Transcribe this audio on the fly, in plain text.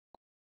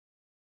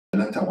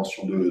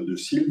l'intervention de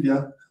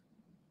Sylvia.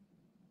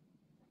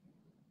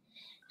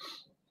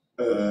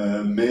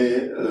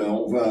 Mais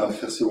on va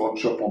faire ces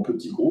workshops en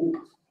petits groupes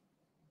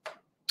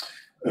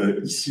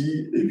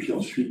ici, et puis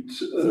ensuite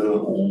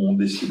on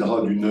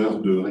décidera d'une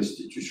heure de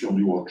restitution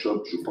du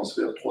workshop, je pense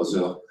vers 3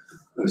 heures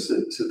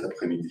cet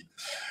après-midi.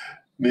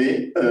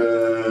 Mais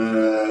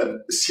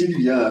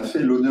Sylvia a fait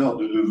l'honneur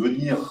de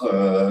venir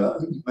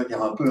de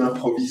manière un peu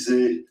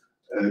improvisée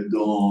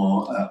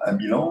à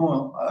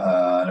Milan,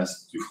 à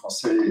l'Institut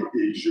français,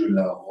 et je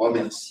la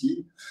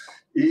remercie.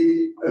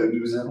 Et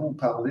nous allons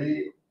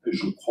parler,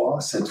 je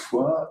crois, cette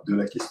fois, de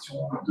la question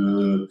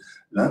de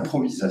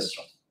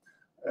l'improvisation.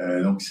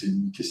 Donc c'est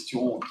une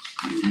question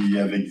qui,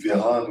 avec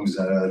Vera, nous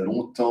a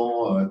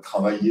longtemps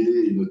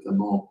travaillé, et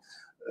notamment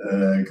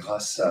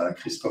grâce à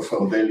Christophe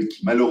Ordel,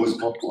 qui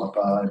malheureusement ne pourra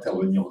pas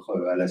intervenir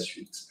à la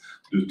suite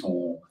de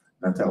ton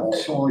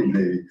intervention.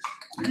 Lui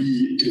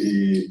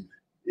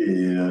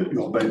est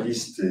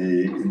urbaniste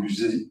et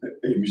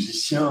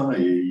musicien,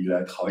 et il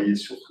a travaillé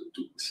sur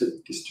toute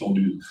cette question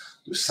de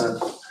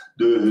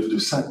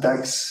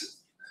syntaxe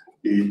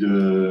et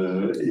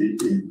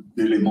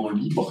d'éléments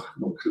libres,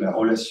 donc la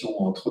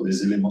relation entre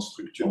des éléments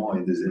structurants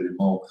et des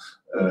éléments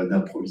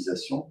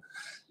d'improvisation.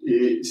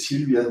 Et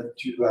Sylvia,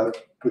 tu vas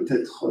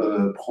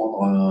peut-être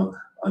prendre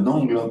un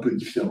angle un peu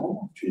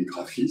différent. Tu es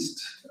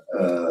graphiste,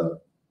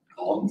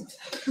 grande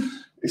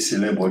et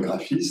célèbre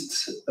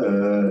graphiste,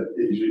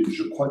 et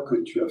je crois que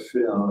tu as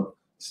fait un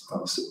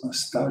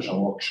stage, un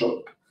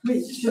workshop.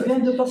 Oui, je viens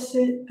de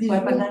passer.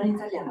 Puoi parlare in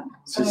italiano?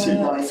 Sì. Se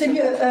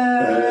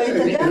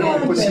italiano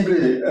È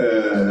possibile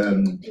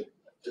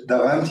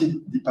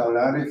davanti di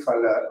parlare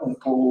fare un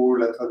po'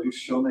 la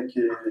traduzione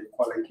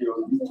quale che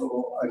ho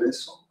detto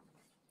adesso?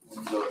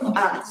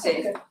 Ah,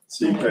 sì.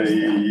 Sì,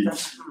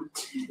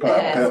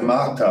 per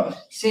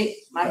Marta. Sì,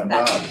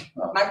 Marta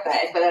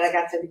è quella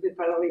ragazza di cui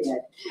parlavo ieri.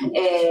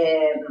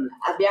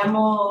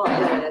 Abbiamo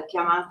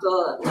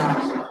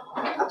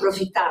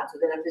approfittato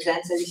della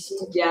presenza di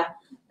Silvia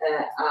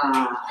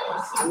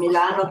a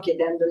Milano,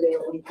 chiedendole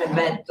un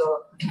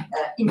intervento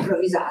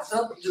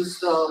improvvisato,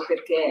 giusto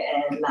perché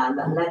è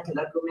anche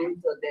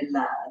l'argomento del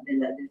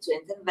suo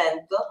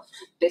intervento,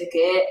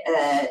 perché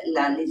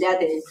l'idea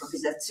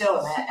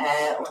dell'improvvisazione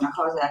è una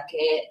cosa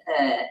che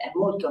è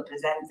molto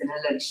presente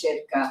nella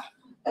ricerca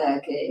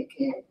che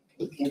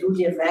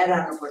Rudy e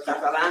Vera hanno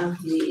portato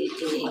avanti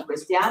in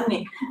questi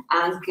anni,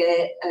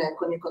 anche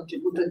con il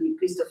contributo di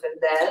Christopher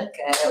Dell,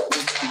 che è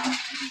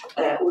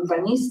un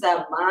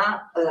urbanista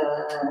ma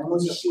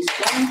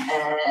musicista,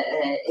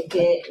 e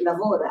che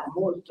lavora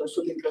molto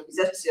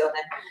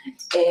sull'improvvisazione,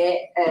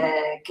 e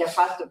che ha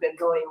fatto per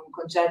noi un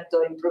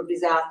concerto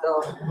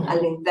improvvisato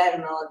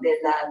all'interno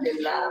della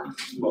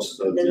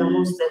mostra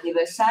di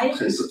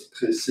Versailles,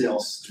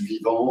 Préséance du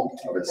vivant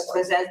à Versailles. La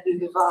Préséance du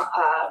vivant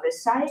a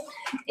Versailles,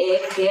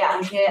 e che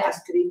anche ha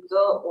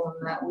scritto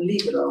un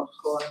libro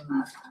con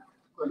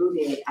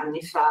lui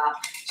anni fa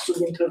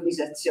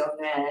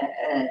sull'improvvisazione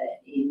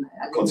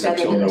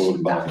all'interno della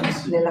città,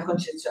 sì, nella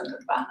concezione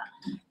urbana.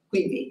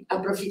 Quindi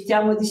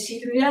approfittiamo di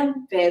Silvia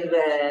che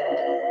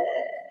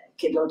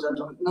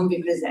non vi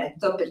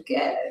presento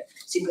perché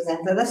si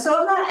presenta da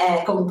sola,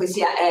 comunque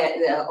sia è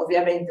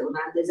ovviamente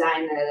una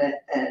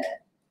designer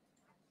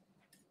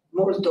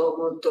molto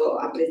molto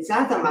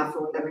apprezzata, ma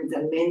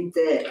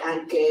fondamentalmente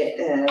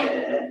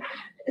anche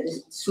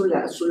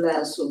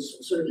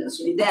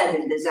sull'idea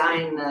del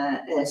design,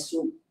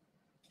 su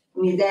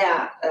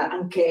un'idea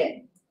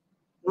anche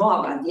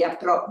nuova di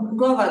approccio,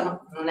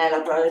 nuova non è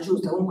la parola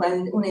giusta,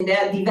 comunque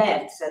un'idea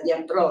diversa di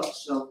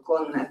approccio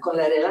con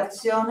la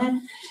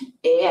relazione,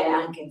 e è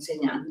anche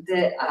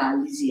insegnante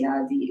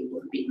all'ISIA di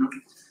Urbino.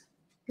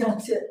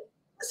 Grazie.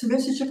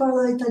 Se ci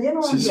parla italiano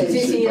o inglese?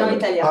 Sì, no,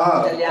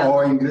 italiano.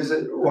 O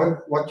inglese,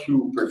 what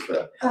you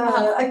prefer?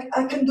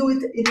 I can do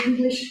it in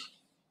English.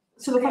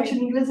 Se lo faccio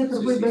in inglese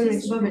per voi va bene?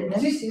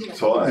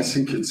 So I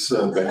think it's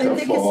better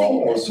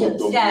for also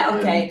Dominic. Yeah,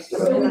 okay.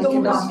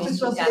 Don't want to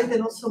translate,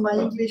 and also my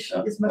English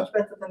is much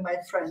better than my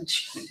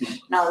French.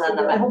 No.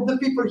 I hope the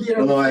people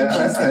here. No,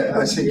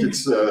 I think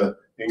it's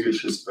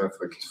English is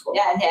perfect for.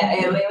 Yeah.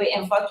 We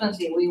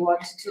unfortunately we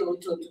want to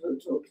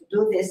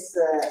do this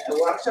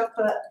workshop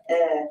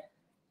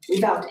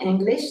without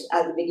English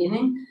at the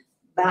beginning,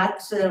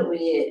 but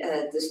we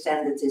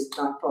understand that it's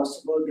not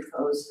possible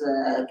because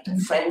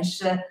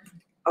French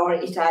or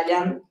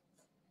Italian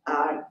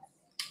are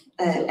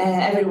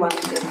everyone in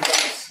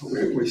France.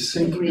 We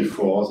think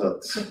before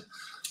that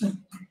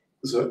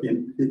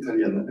in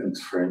Italian and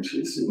French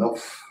is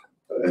enough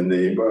a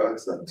neighbor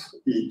that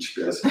each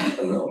person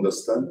can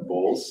understand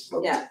both.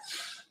 Yeah.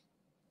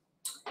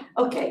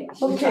 Okay.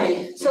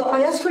 So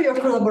I ask for your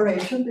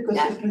collaboration because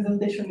this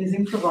presentation is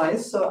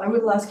improvised. So I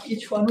will ask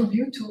each one of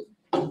you to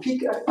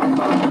pick a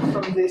part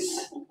from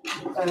this,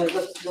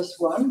 just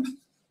one.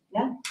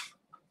 Yeah.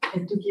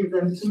 And to give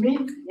them to me.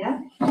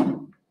 Yeah.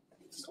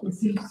 It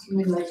seems to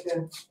me like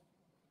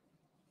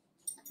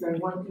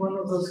one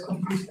of those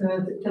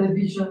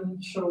television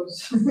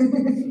shows.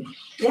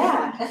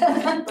 Yeah.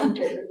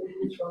 Okay,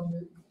 which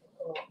one?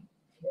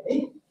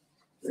 Okay.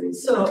 Very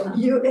So can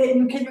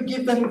you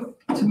give them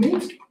to me?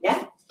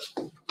 Yeah.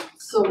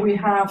 So we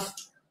have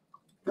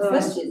The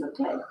first is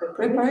okay.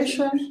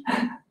 preparation.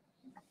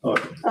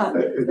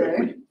 Okay.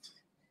 There.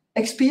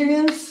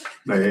 Experience.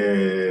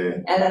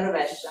 È la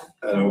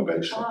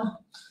rovescia.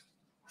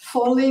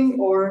 Falling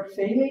or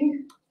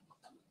failing.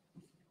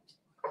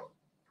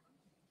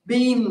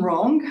 Being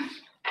wrong.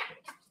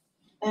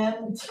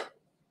 And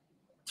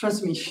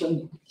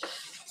transmission.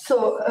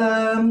 So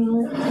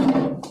I'm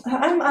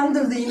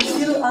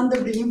still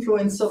under the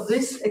influence of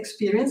this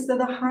experience that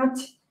I had.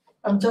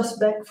 I'm just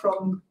back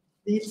from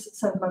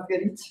Sainte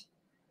Marguerite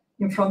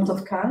in front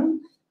of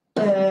Cannes,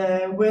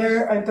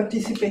 where I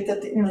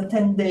participated in a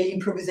 10-day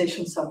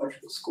improvisation summer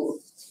school.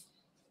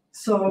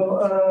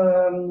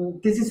 So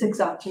this is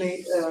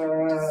exactly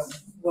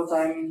what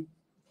I'm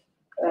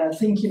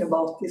thinking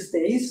about these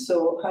days.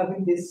 So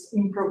having this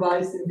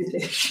improvised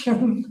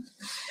invitation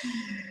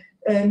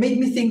made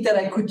me think that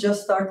I could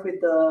just start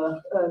with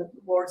the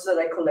words that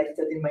I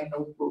collected in my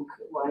notebook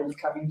while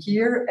coming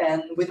here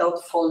and without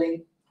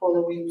following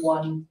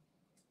one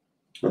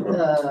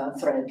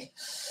thread.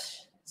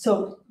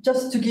 So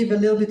just to give a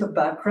little bit of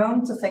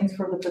background, thanks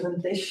for the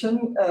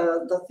presentation.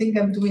 The thing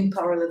I'm doing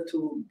parallel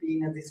to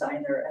being a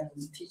designer and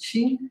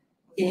teaching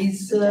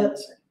is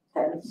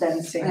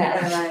dancing,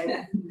 and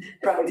I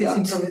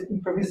practice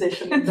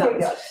improvisation in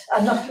dance.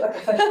 I'm not a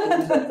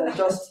professional, but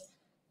just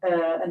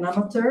an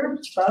amateur,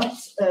 but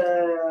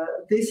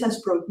this has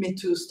brought me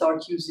to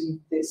start using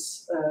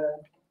this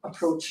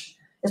approach,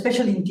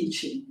 especially in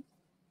teaching,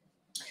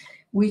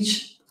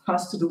 which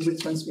has to do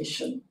with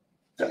transmission.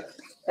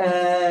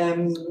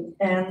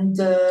 And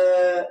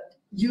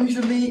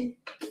usually,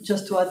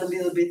 just to add a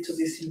little bit to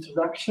this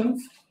introduction,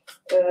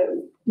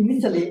 in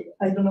Italy,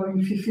 I don't know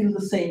if you feel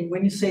the same,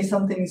 when you say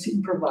something is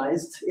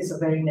improvised, it's a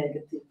very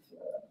negative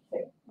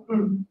thing.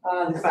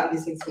 This thing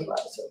is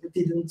improvised. So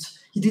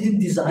he didn't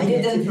design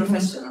it.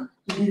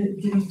 He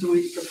didn't do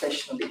it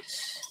professionally.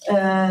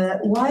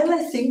 While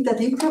I think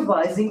that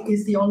improvising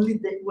is the only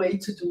way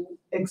to do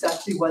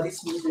exactly what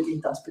is needed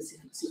in that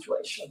specific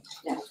situation.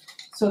 Yeah.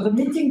 So the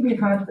meeting we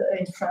had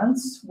in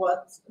France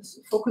was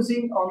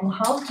focusing on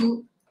how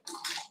to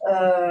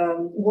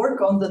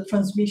work on the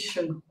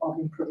transmission of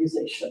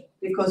improvisation,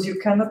 because you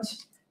cannot,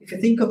 if you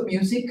think of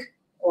music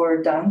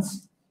or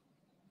dance,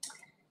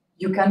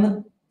 you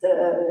cannot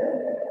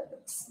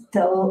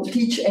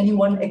teach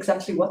anyone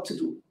exactly what to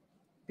do,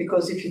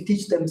 because if you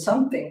teach them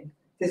something,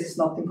 this is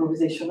not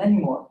improvisation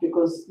anymore,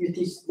 because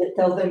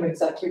tell them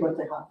exactly what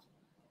they have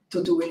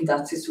to do in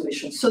that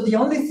situation. So the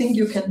only thing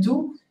you can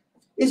do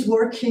is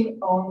working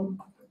on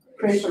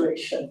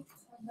preparation.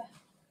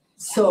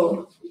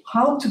 So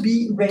how to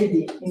be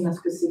ready in a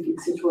specific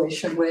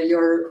situation where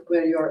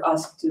you're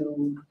asked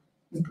to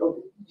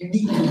improvise. You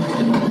need to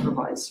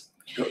improvise.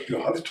 You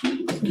have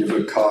to give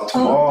a carte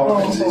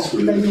more, and this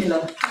will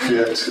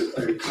create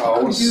a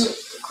chaos,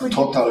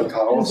 total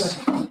chaos.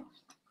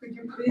 Could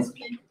you please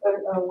pick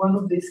one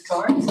of these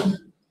cards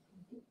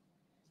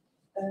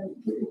and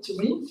give it to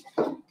me?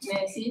 May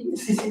I see?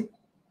 Sí.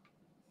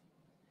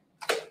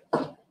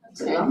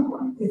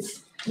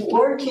 It's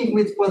working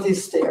with what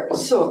is there.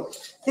 So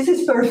this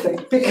is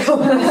perfect, because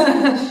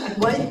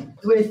why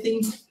do I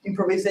think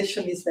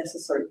improvisation is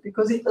necessary?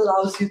 Because it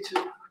allows you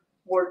to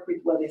work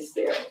with what is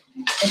there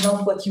and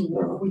not what you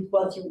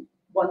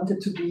wanted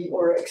to be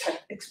or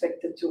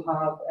expected to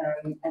have,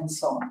 and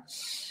so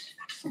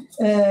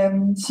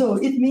on. So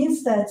it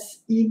means that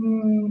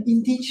in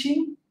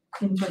teaching,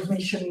 in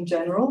transmission in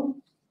general,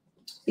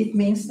 it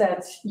means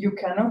that you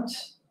cannot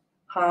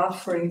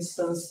have, for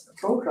instance, a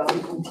program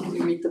until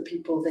you meet the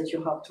people that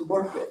you have to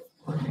work with,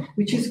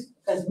 which is,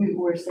 as we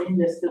were saying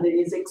yesterday,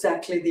 is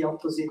exactly the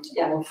opposite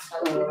of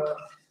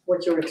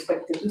what you're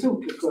expected to do,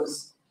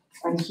 because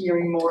I'm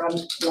hearing more. I'm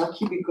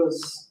lucky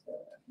because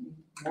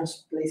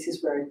most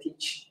places where I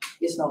teach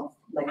is not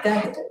like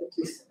that, at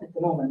least at the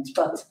moment.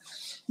 But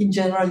in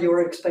general,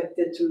 you're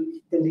expected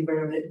to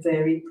deliver a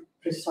very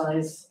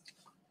precise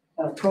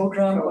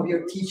program of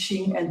your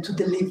teaching and to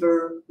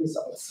deliver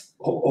results.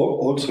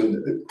 Also,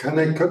 can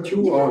I cut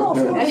you? No,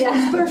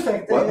 it's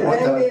perfect.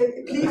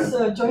 Please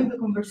join the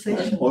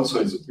conversation. Also,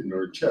 in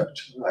the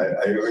church,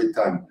 I every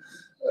time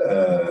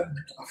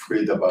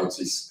afraid about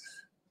this.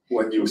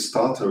 When you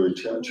start a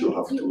research, you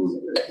have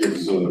to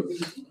give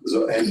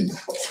the end.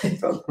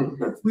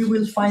 We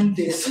will find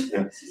this.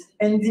 Yes.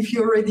 And if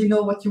you already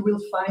know what you will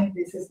find,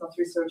 this is not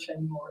research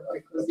anymore,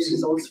 because the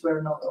results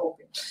were not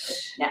open.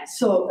 Yeah.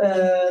 So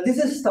this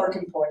is a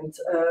starting point.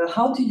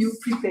 How do you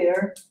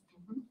prepare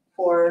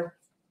for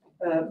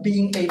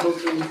being able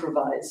to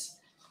improvise?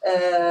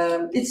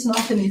 It's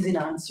not an easy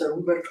answer.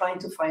 We were trying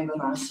to find an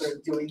answer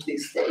during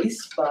these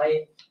days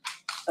by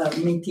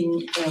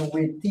meeting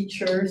with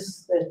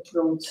teachers that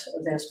wrote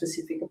their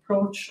specific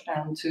approach,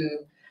 and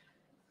to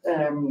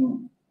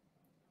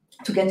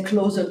get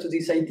closer to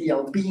this idea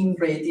of being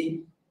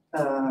ready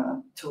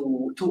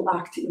to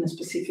act in a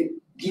specific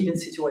given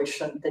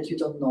situation that you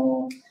don't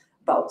know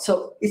about.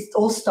 So it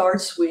all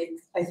starts with,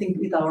 I think,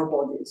 with our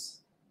bodies,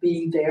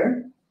 being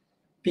there,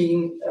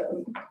 being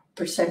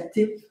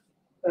perceptive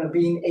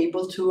being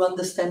able to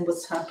understand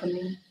what's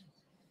happening.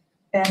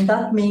 And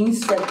that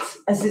means that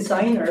as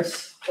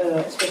designers,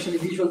 especially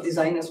visual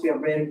designers, we are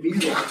very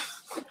visual.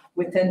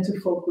 We tend to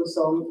focus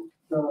on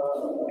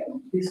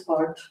this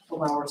part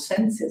of our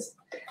senses.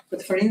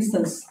 But for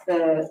instance,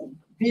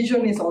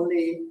 vision is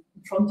only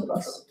in front of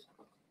us.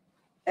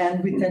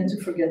 And we tend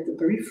to forget the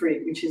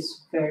periphery, which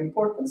is very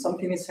important.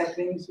 Something is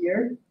happening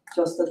here,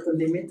 just at the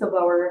limit of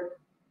our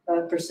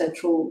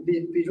perceptual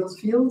visual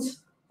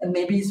fields. And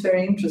maybe it's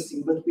very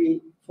interesting, but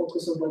we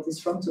focus on what is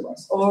in front of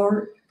us.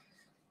 Or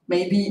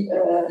maybe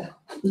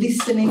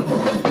listening,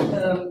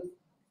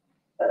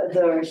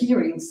 the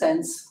hearing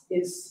sense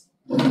is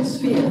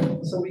sphere,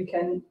 so we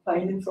can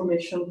find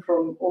information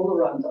from all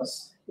around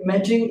us.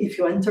 Imagine if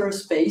you enter a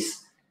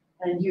space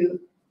and you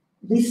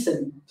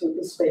listen to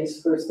the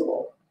space, first of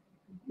all,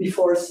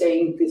 before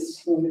saying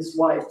this room is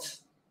white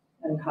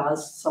and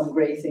has some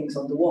gray things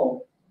on the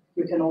wall.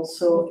 You can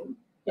also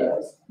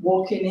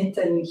walk in it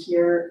and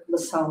hear the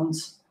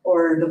sounds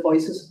or the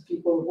voices of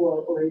people who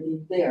are already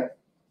there.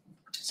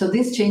 So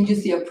this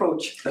changes the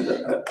approach. And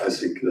I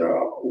think there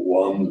are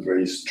one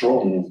very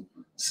strong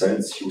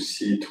sense, you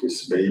see it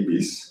with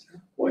babies,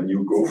 when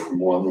you go from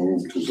one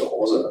room to the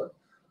other,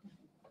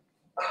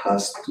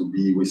 has to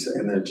be with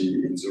energy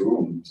in the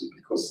room,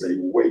 because they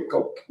wake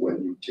up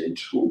when you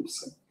change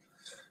rooms.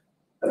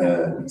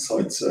 So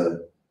it's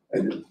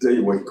and they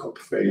wake up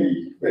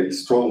very, very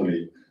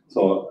strongly.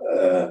 So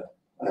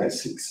I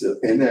think the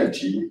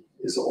energy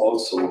is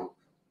also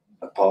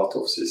a part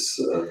of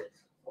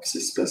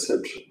this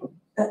perception.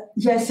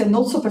 Yes, and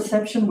also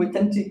perception, we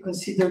tend to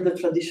consider the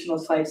traditional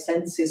five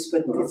senses,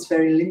 but it's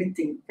very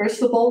limiting.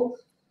 First of all,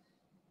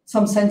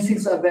 some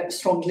senses are very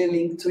strongly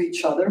linked to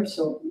each other,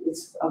 so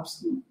it's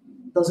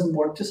doesn't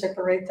work to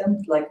separate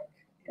them, like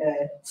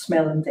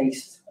smell and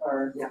taste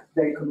are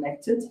very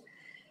connected.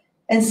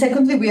 And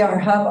secondly, we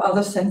have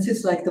other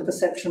senses like the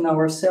perception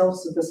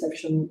ourselves, the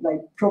perception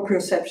like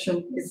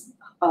proprioception is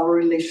our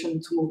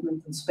relation to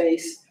movement and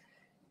space.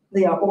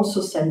 They are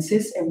also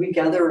senses, and we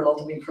gather a lot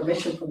of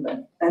information from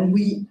them.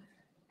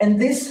 And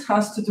this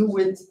has to do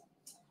with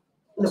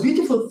the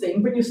beautiful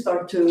thing when you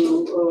start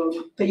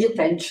to pay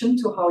attention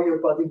to how your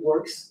body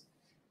works,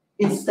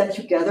 is that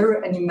you gather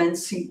an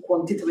immense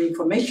quantity of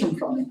information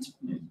from it.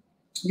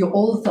 You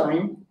all the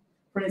time,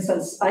 for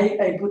instance,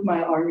 I put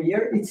my arm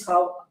here, it's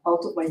out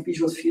of my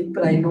visual field,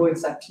 but I know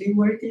exactly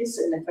where it is.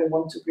 And if I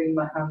want to bring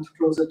my hand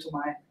closer to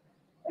my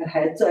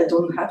head, I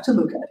don't have to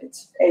look at it.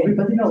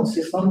 Everybody knows,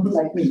 it's not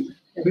like me.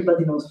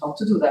 Everybody knows how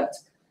to do that.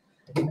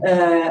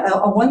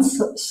 I once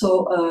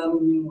saw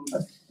a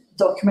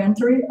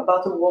documentary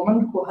about a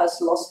woman who has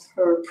lost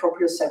her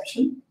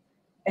proprioception,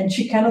 and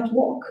she cannot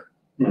walk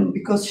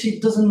because she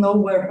doesn't know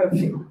where her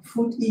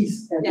foot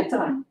is every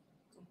time.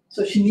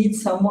 So she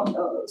needs someone,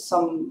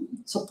 some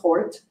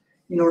support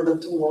in order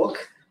to walk.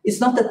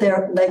 It's not that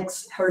her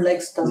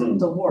legs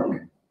don't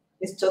work.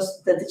 It's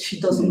just that she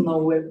doesn't know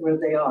where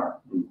they are.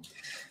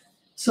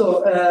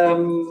 So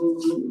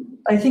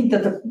I think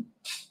that the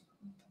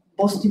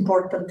most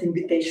important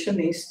invitation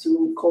is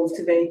to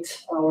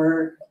cultivate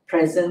our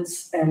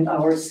presence and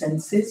our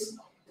senses.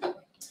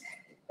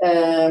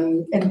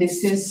 And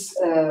this is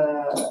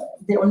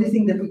the only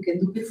thing that we can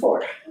do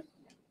before.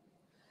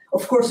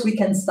 Of course, we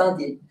can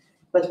study,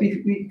 but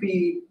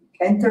we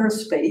enter a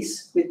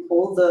space with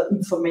all the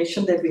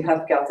information that we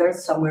have gathered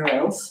somewhere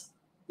else.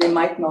 They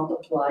might not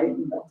apply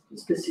in that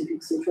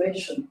specific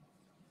situation.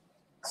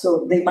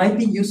 So they might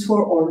be useful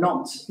or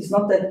not. It's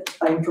not that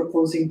I'm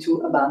proposing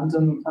to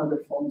abandon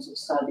other forms of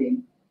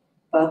studying,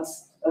 but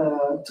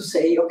to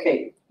say,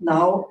 okay,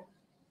 now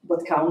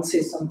what counts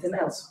is something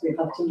else. We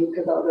have to look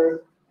at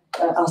other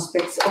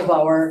aspects of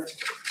our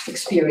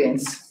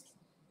experience.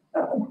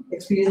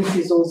 Experience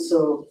is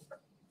also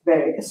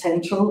very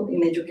essential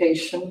in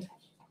education,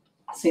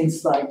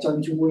 since like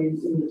John Dewey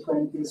in the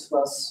 20s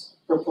was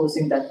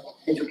proposing that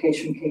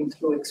education came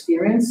through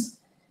experience.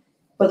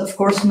 But of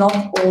course,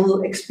 not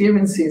all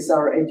experiences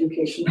are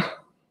educational.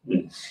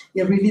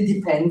 It really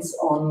depends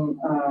on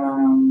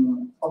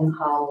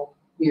how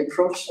we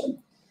approach them.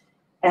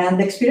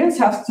 And experience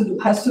has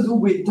to do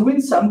with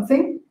doing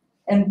something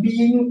and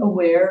being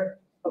aware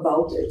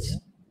about it.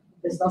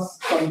 It's not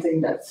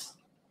something that's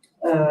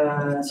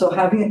so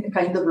having a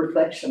kind of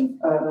reflection.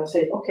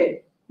 Say,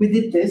 okay, we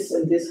did this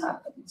and this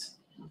happened.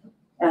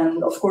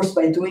 And of course,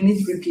 by doing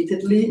it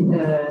repeatedly,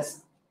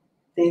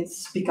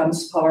 this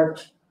becomes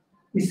part.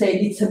 We say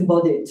it's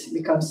embodied, it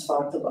becomes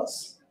part of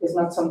us. It's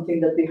not something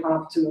that we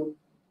have to,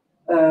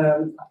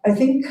 I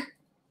think,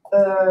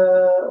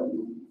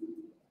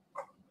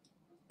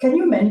 can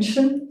you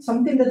mention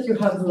something that you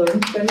have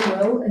learned very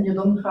well and you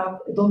don't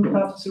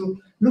have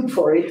to look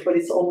for it, but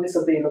it's always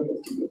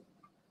available to you?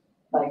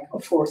 Like,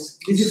 of course,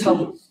 this is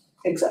how,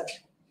 exactly.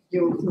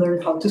 You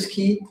learned how to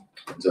ski.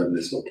 Then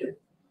it's okay.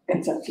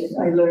 Exactly.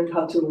 I learned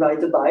how to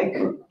ride a bike.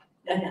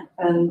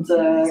 And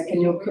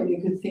can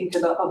you think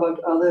about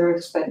other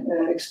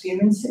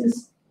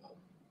experiences?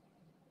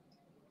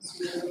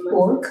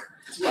 Work.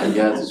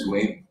 Yeah, to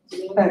swim.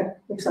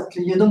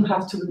 Exactly. You don't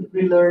have to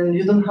relearn.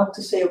 You don't have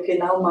to say, okay,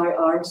 now my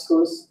arms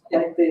goes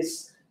like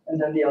this, and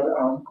then the other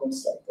arm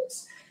goes like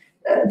this.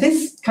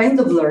 This kind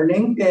of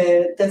learning,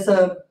 there's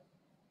a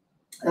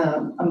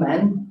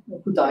man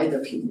who died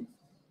a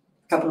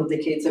couple of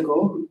decades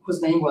ago,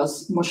 whose name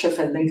was Moshe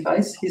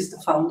Feldenkrais. He's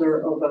the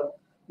founder of a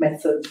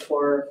method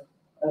for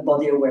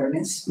body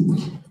awareness.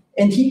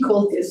 And he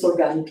called this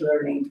organic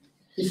learning.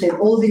 He said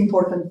all the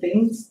important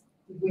things,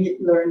 we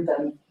learn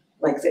them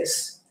like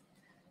this.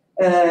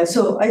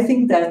 So I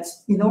think that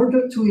in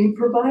order to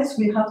improvise,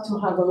 we have to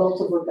have a lot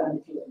of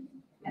organic learning,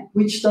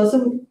 which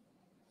doesn't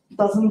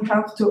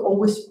have to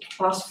always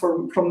pass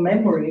from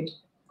memory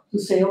to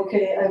say,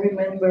 okay, I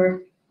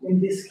remember in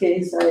this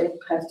case I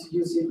have to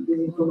use the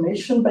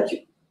information, but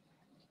it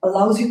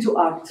allows you to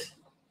act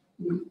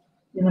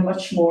in a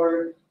much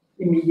more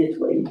immediate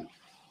way.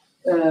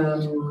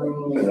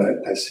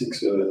 I think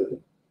the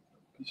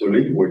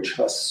language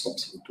has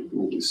something to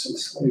do with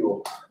this.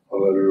 You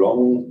have a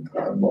long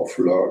time of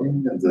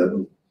learning, and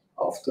then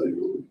after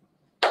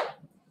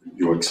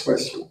you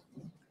express you.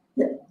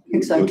 Yeah,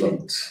 exactly.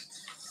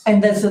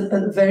 And there's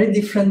a very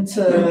different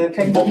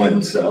kind of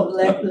use of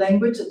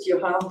language that you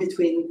have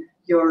between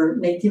your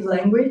native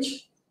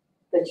language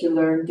that you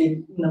learned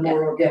in a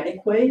more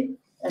organic way,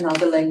 and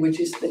other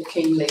languages that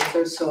came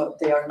later, so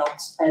they are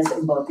not as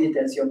embodied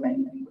as your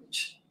main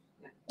language.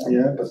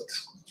 Yeah, but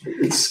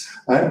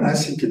I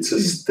think it's a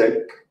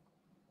step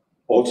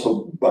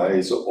also by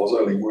the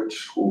other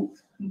language who,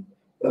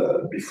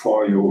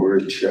 before you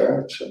reach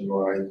church and you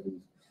are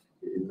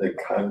in a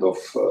kind of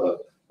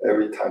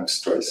every time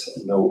stress,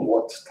 and know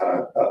what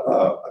time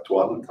at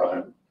one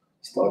time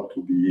start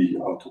to be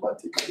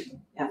automatically.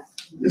 Yeah.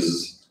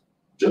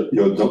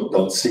 You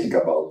don't think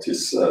about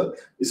is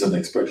an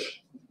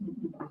expression.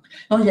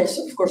 Oh yes,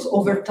 of course.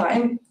 Over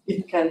time,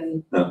 it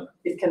can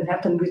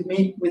happen. With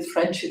me, with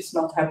French, it's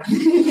not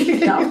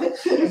happening.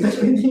 But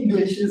with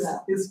English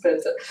is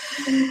better.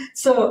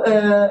 So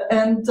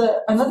and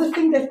another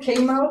thing that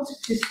came out,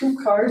 these two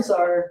cards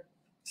are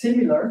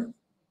similar,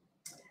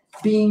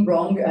 being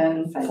wrong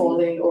and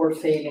falling or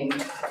failing.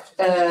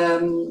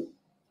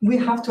 We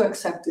have to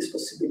accept this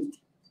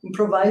possibility.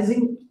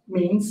 Improvising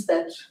means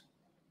that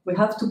we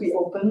have to be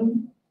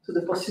open to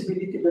the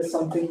possibility that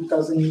something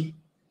doesn't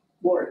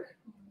work.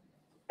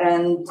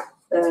 And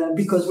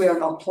because we are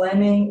not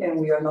planning and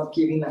we are not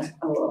giving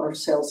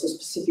ourselves a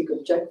specific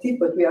objective,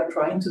 but we are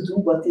trying to do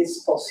what is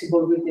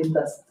possible within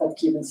that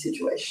given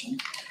situation.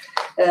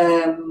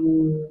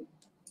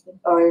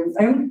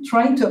 I'm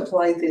trying to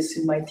apply this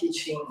in my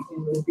teaching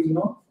in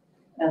Urbino,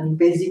 and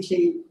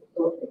basically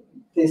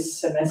this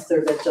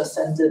semester that just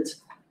ended,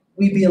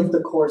 we built the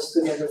course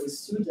together with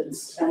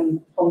students,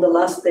 and on the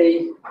last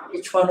day,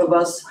 each one of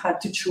us had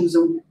to choose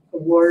a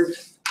word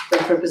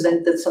that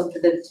represented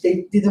something that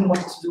they didn't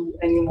want to do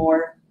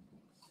anymore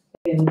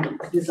in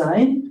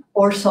design,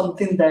 or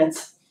something that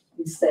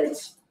instead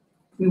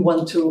we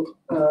want to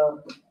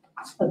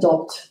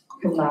adopt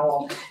from now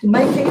on. In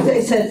my case,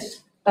 I said,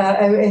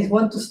 I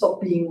want to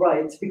stop being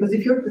right, because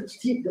if you're the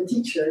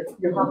teacher,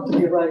 you have to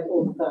be right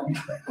all the time.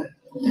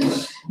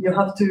 You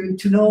have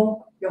to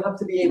know, you have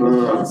to be able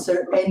to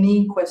answer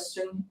any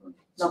question,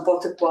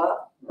 n'importe quoi.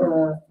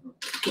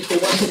 If they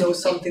want to know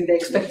something, they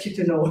expect you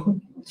to know.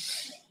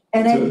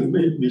 And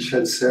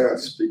Michel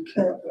Serres speak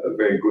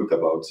very good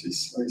about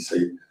this. I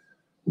say,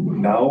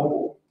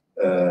 now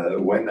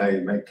when I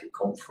make a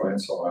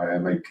conference or I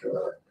make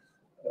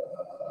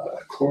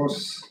a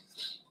course,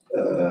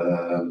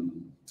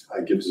 I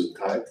give the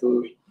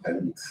title,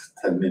 and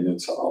 10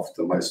 minutes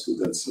after, my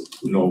students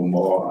know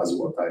more as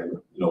what I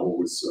know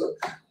with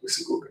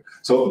Google.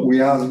 So we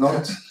are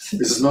not,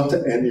 there's not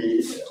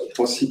any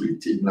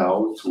possibility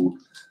now to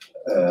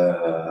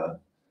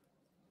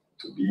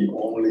be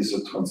only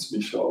the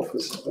transmission of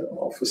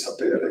a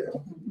sapere.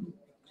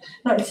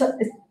 No, it's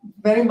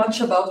very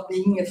much about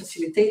being a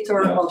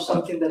facilitator of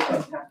something that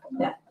can happen.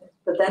 Yeah.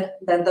 But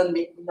that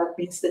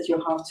means that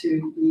you have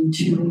to be in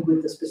tune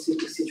with the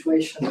specific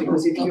situation,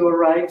 because if you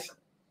arrive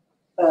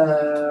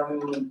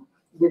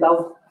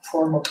without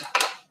form of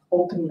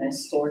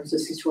openness towards the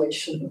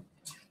situation,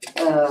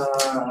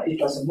 it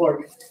doesn't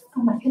work.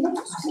 Can I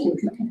ask you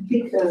if you can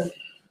pick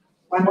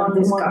one of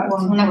these cards?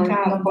 Una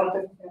carta.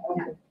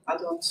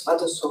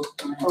 Vado sotto.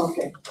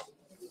 Okay.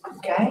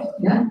 Ok?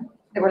 Yeah.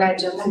 Devo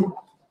leggerla?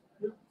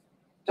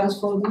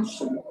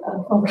 Transformation.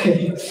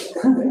 Okay.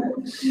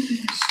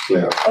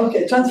 Clear.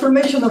 Okay,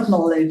 transformation of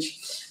knowledge.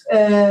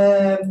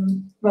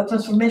 But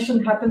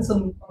transformation happens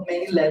on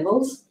many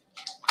levels.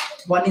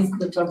 One is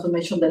the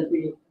transformation that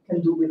we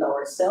can do with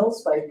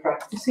ourselves by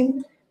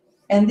practicing.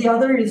 And the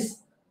other is,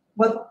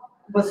 what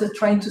was it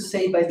trying to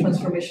say by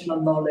transformation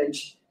of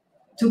knowledge?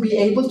 To be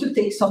able to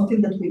take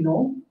something that we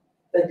know,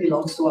 that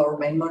belongs to our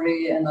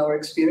memory and our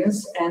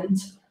experience, and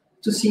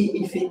to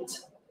see if it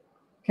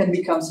can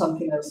become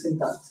something else in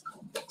that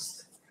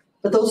context.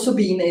 But also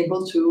being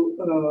able to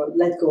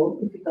let go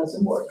if it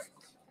doesn't work.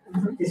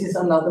 Mm-hmm. This is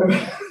another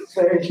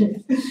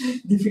very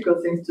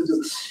difficult thing to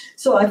do.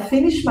 So I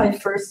finished my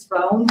first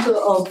round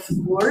of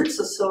words.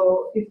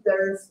 So if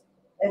there's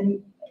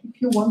And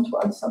if you want to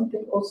add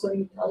something also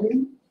in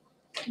Italian.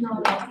 No,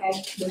 okay.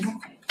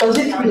 Does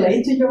it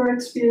relate to your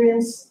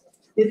experience?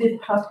 Did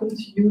it happen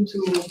to you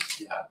too?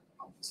 Yeah,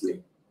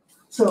 obviously.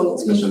 So,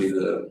 Especially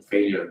the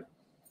failure.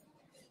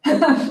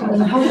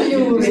 and how do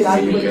you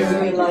react when you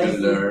You realize?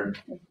 can learn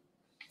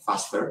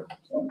faster.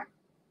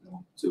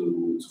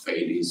 To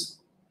fail is,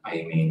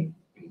 I mean,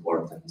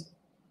 important.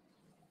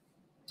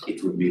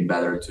 It would be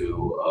better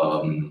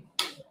to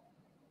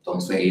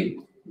don't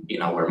fail.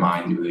 In our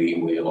mind,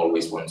 we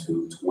always want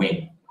to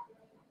win,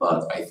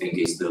 but I think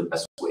it's the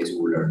best way to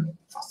learn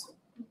faster.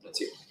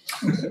 That's it.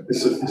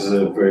 This is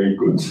a very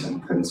good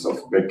sentence of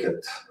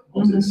Beckett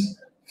on this.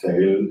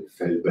 Fail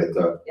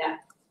better. Yeah.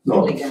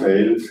 Not Again.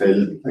 fail again,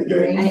 fail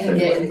better.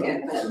 Again.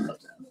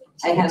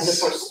 I have the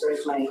poster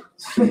in my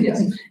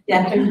studios.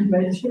 Yeah. Can you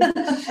imagine?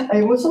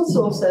 I was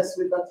also obsessed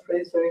with that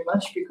phrase very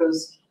much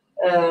because,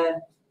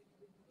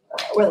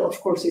 well, of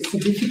course, it's a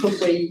difficult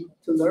way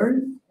to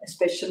learn,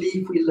 especially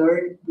if we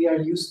are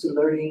used to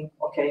learning,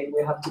 okay,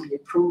 we have to be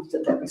approved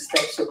at every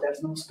step, so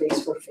there's no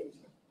space for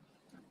failure.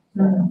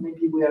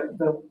 Maybe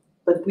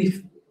but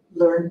we've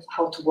learned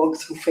how to walk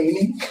through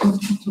failing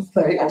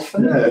very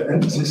often. Yeah,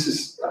 and this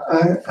is,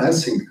 I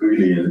think,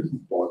 really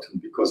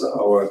important because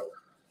our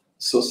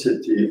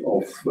society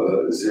of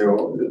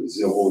zero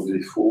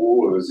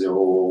défaut,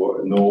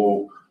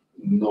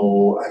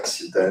 no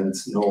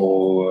accidents,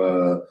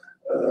 no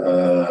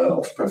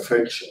of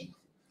perfection.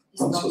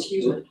 It's not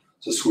human.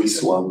 The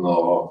Swiss one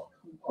or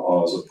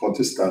the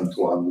Protestant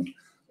one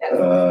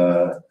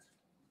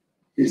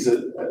is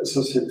a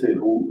society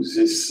who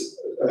this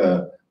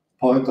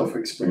point of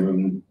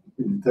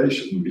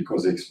experimentation,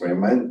 because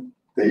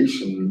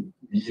experimentation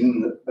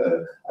means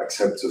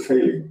accept the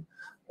failing.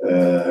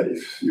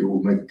 If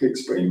you make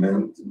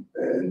experiment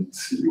and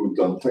you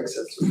don't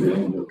accept the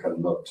failing, you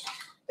cannot.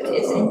 But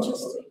it's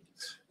interesting.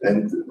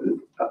 And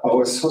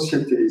our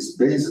society is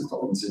based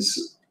on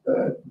this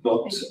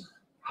not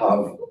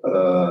have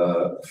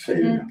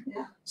failure.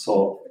 Yeah.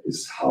 So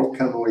it's how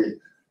can we,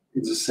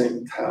 at the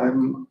same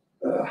time,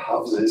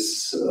 have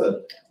this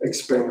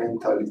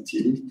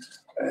experimentality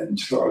and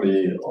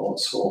surely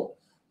also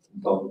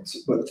don't.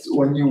 But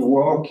when you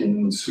walk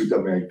in South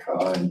America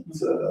and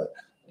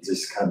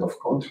this kind of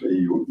country,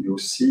 you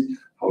see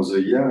how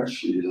the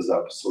hierarchy is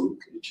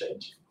absolutely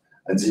changing.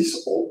 And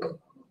this open,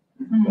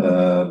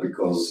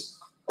 because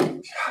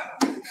if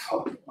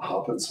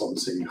happens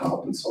something,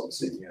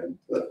 and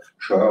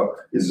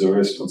sure, it's the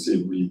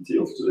responsibility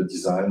of the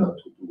designer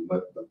to do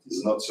that, but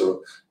it's not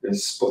the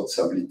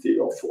responsibility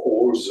of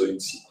all the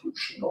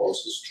institution, all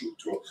the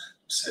structure, to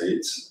say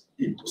it's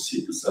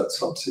impossible that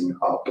something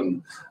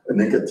happen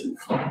negative.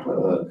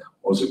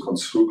 Or the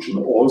construction,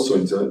 also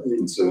in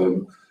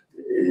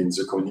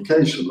the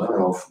communication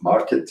of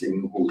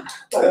marketing, who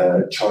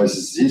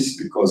chooses this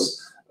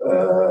because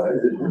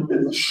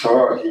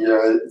sure,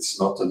 here it's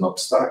not an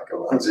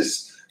obstacle.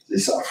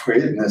 This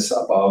afraidness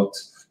about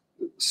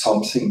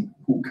something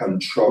who can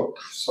shock,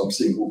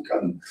 something who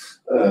can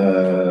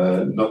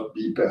not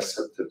be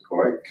perceived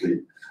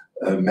correctly,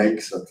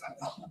 makes that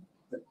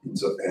in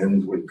the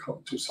end will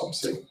come to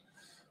something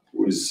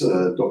with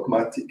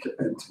dogmatic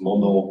and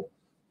mono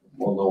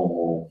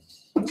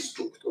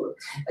structure.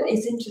 But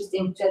it's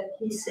interesting that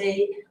he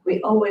say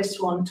we always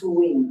want to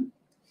win.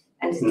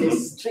 And it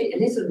is a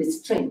little bit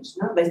strange,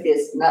 no? But it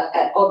is not,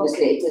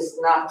 obviously it is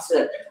not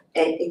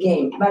a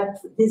game,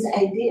 but this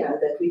idea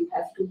that we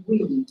have to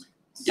win.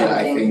 Yeah,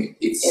 I think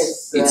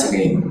it's a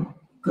game,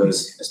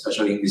 because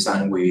especially in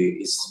design,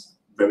 it's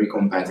very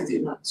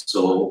competitive.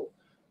 So,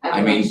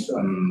 I mean,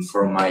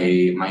 from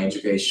my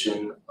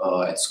education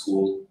at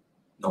school,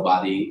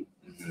 nobody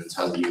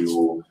tells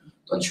you,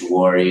 don't you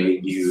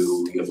worry,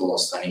 you've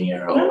lost an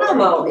year.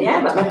 No,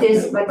 yeah, but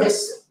there's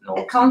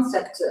a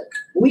concept,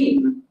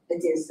 win.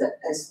 It is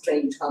a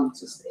strange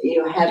concept.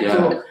 You have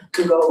to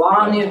go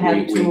on, you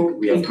have to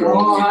think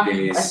more.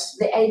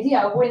 The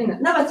idea of win,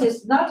 no, but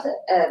it's not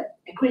a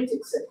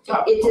critics.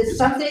 It is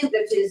something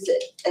that is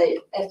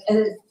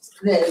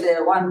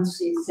the ones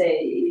we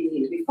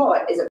say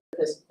before is a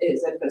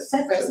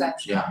perception.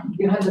 Yeah.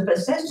 You have the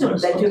perception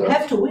that you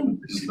have to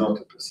win. It's not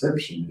a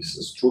perception, it's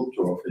a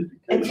structure of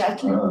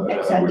education.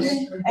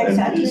 Exactly.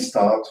 And we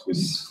start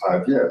with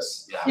 5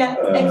 years. Yeah,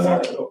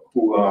 exactly.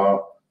 Who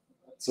are,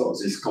 so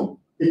this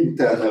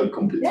internal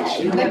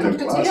competition. You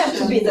have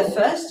to be the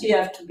first, you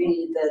have to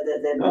be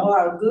the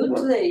more good.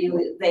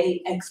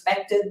 They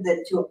expected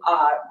that you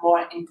are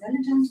more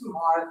intelligent,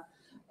 more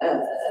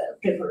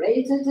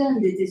prepared,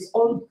 and it is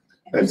all.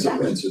 And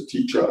the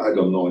teacher, I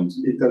don't know in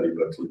Italy,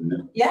 but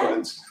in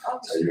France,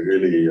 they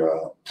really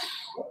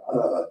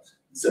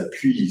they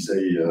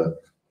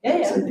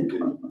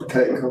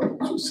take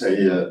to say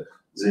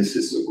this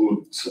is the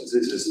good, this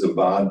is the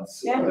bad,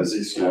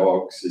 this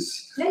works,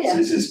 this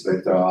is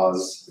better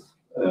as.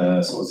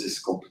 So this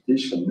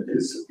competition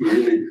is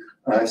really,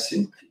 I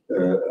think,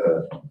 a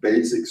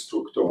basic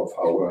structure of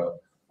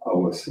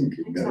our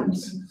thinking.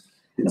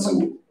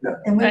 Exactly.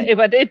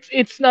 But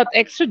it's not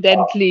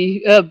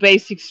accidentally a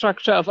basic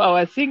structure of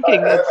our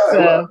thinking.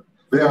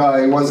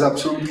 Vera, I was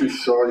absolutely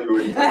sure you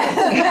would.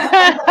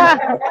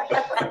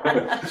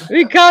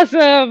 Because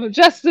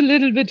just a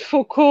little bit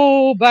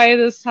Foucault by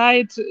the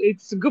side,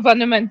 it's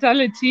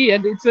governmentality,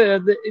 and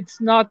it's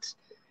not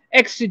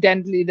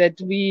accidentally that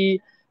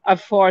we are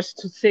forced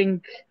to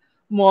think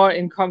more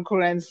in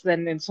concurrence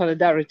than in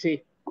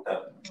solidarity.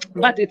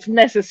 But it's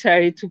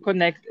necessary to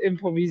connect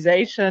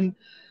improvisation,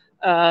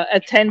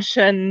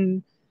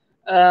 attention,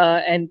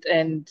 and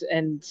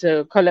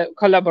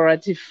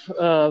collaborative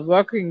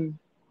working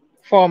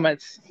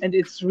formats, and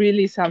it's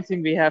really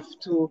something we have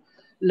to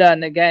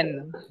learn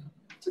again.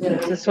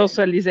 It's a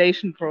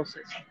socialization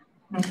process.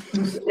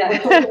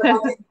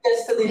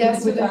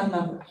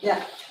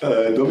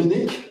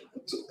 Dominique,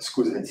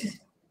 excusez.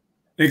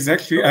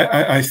 Exactly.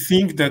 I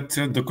think that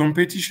the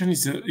competition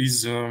is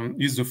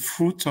the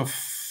fruit of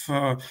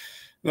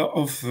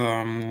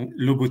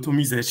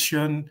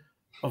lobotomization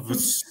of the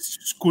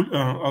school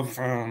of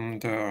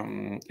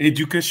the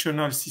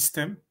educational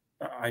system.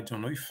 I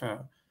don't know if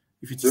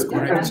it is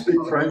correct. You can speak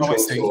French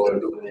also,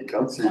 Dominique.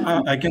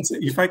 I can say,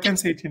 if I can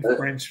say it in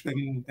French,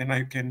 then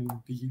I can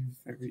be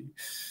very.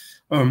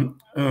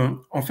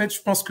 En fait,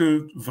 je pense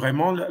que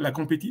vraiment la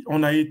compétition,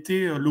 on a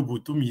été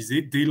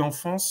lobotomisé dès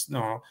l'enfance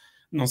dans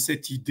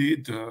cette idée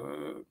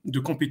de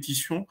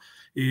compétition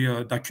et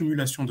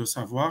d'accumulation de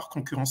savoir,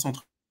 concurrence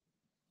entre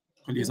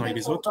les uns et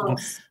les autres. Donc,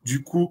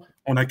 du coup,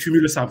 on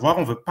accumule le savoir,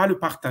 on ne veut pas le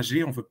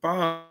partager, on ne veut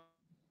pas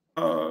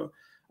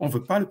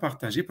le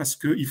partager parce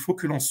qu'il faut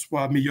que l'on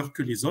soit meilleur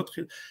que les autres.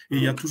 Et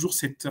il y a toujours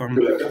cette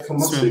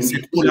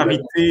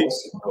polarité.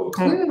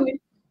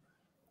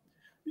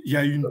 Il y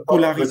a une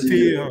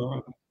polarité.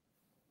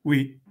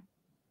 Oui.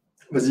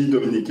 Vas-y,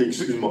 Dominique,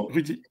 excuse-moi.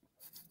 Rudy.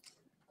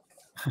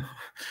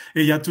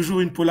 Et il y a toujours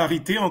une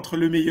polarité entre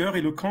le meilleur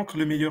et le cancre,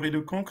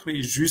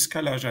 et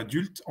jusqu'à l'âge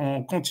adulte,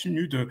 on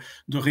continue de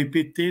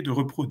répéter, de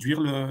reproduire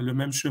le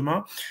même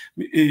chemin.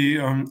 Et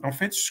en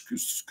fait,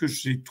 ce que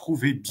j'ai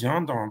trouvé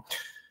bien dans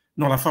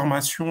la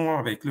formation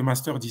avec le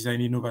Master Design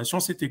Innovation,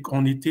 c'était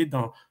qu'on était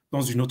dans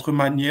une autre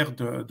manière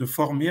de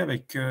former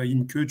avec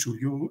Imke,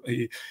 Giulio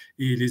et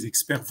les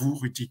experts, vous,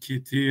 Rudy, qui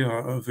étaient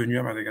venus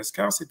à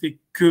Madagascar. C'était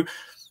que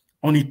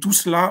on est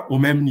tous là au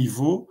même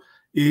niveau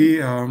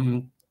et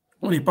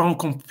on n'est pas en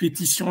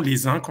compétition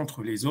les uns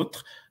contre les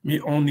autres, mais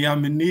on est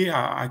amené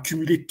à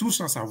accumuler tous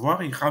un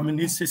savoir et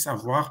ramener ces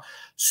savoirs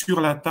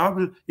sur la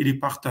table et les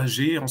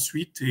partager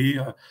ensuite et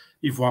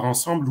voir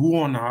ensemble où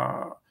on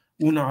a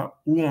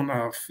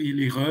fait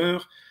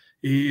l'erreur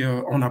et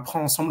on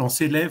apprend ensemble, on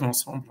s'élève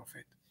ensemble en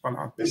fait.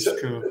 Voilà. Mais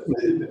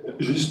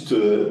juste,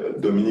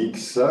 Dominique,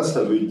 ça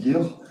veut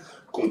dire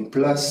qu'on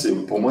place, et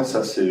pour moi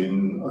ça c'est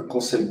un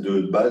concept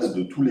de base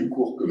de tous les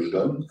cours que je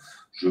donne,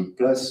 je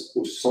place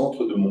au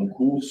centre de mon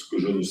cours ce que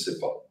je ne sais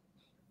pas.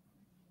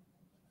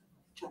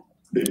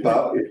 Et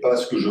pas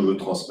ce que je veux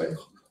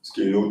transmettre, ce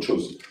qui est autre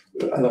chose.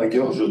 À la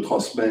rigueur, je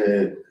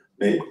transmets,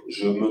 mais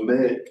je me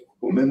mets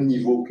au même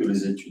niveau que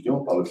les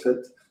étudiants par le fait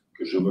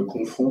que je me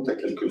confronte à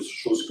quelque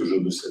chose que je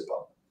ne sais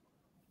pas.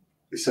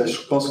 Et ça,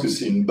 je pense que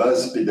c'est une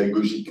base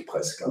pédagogique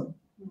presque. Hein.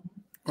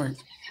 Oui.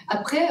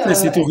 Après,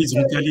 cette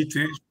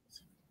horizontalité.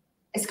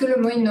 Est-ce que le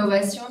mot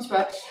innovation, tu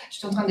vois, je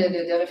suis en train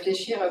de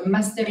réfléchir,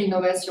 master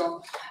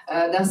innovation.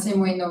 Dans ces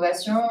mots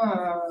innovation,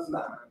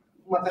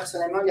 moi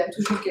personnellement, il y a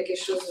toujours quelque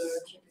chose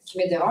qui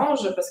me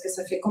dérange parce que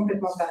ça fait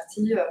complètement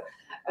partie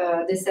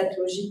de cette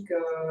logique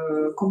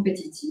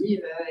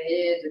compétitive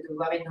et de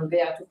devoir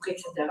innover à tout prix,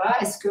 etc.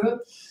 Est-ce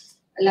que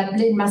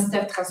l'appeler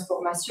master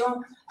transformation,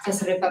 ça ne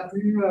serait pas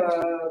plus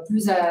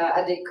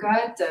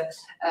adéquate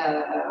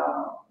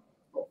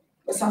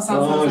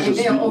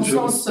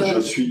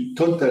je suis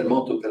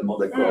totalement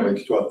d'accord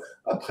avec toi.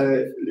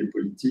 Après, les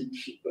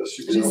politiques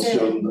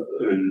subventionnent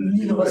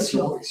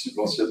l'innovation, ils ne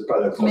subventionnent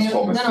pas la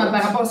transformation. Non,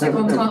 par rapport à ce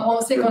qu'on est en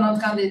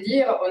train de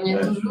dire, on y est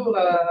toujours...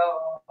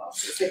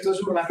 c'est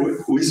toujours la même.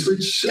 We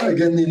switch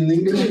again in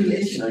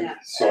English.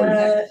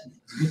 Sorry.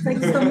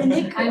 Thanks,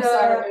 Dominique. I'm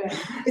sorry.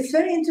 It's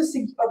very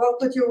interesting about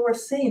what you were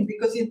saying,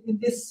 because in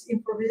this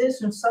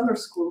improvisation summer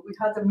school, we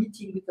had a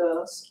meeting with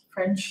a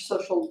French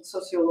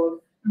sociologue,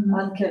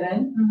 Anne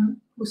Keren,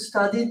 who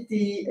studied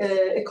the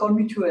école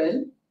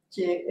mutuelle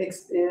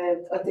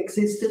that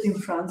existed in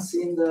France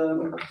in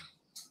the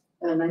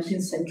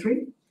 19th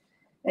century.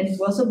 And it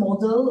was a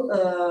model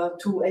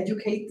to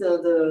educate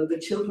the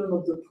children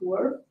of the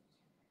poor.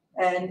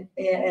 And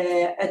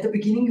at the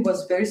beginning, it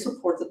was very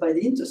supported by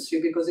the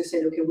industry because they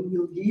said, okay, we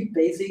will give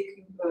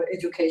basic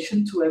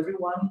education to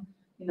everyone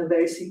in a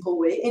very simple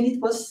way. And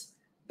it was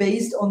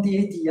based on the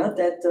idea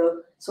that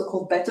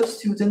so-called better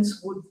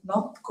students would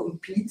not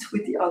compete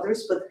with the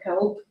others, but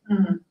help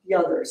the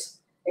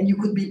others. And you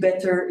could be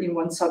better in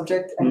one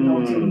subject and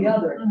not in the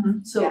other.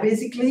 So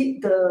basically,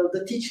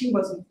 the teaching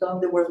wasn't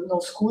done. There were no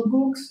school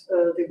books.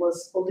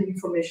 All the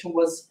information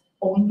was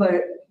owned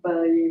by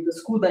the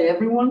school, by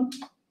everyone.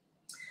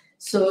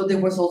 So there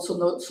was also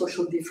no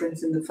social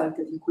difference in the fact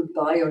that you could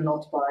buy or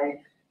not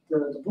buy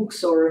the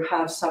books or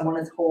have someone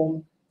at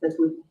home that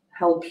would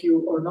help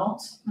you or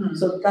not.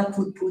 So that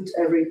would put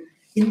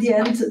in the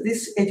end,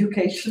 this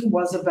education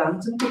was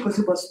abandoned because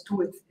it was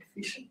too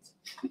efficient.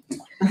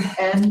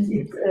 And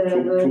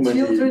the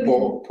children,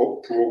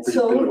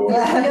 so the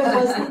idea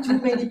was that too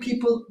many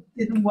people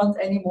didn't want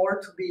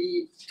anymore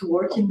to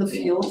work in the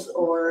field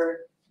or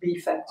be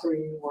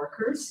factory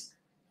workers.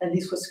 And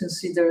this was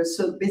considered,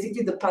 so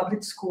basically the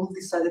public school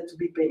decided to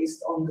be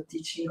based on the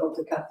teaching of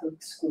the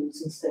Catholic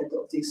schools instead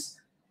of this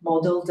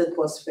model that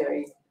was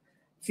very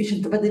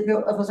efficient. But it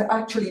was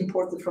actually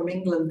imported from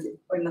England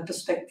in a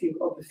perspective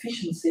of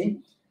efficiency,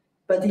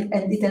 but it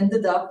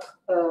ended up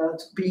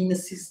being a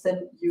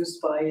system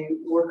used by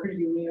worker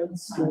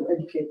unions to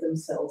educate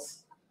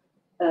themselves.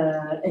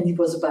 And it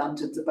was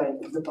abandoned by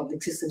the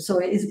public system. So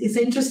it's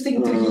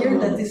interesting to hear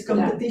that this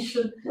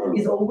competition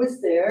is always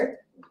there.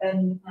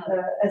 And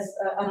as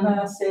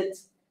Anna said,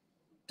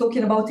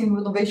 talking about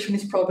innovation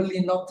is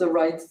probably not the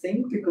right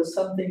thing, because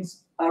some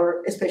things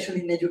are,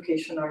 especially in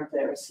education, are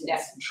there.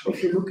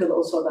 If you look at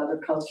also at other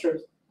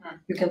cultures,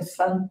 you can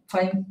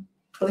find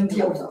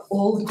plenty of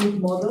old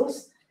good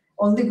models,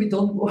 only we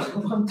don't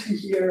want to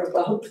hear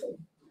about them.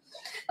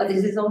 But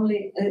this is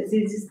only this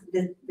is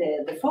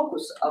the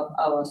focus of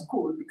our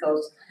school,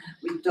 because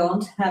we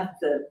don't have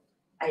the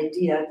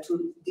idea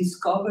to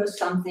discover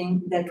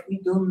something that we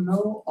don't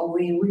know or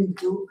we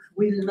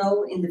will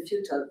know in the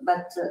future.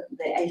 But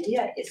the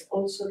idea is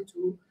also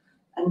to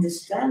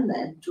understand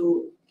and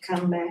to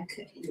come back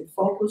in the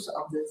focus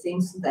of the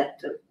things that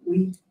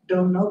we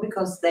don't know,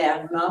 because they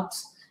are not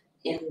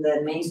in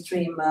the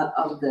mainstream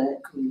of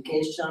the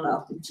communication,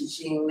 of the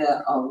teaching,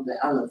 of the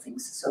other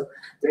things. So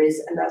there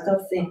is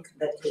another thing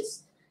that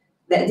is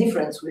the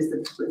difference with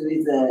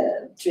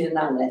the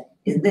triennale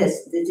is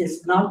this. This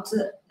is not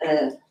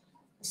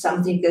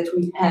something that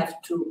we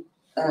have to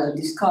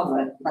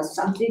discover, but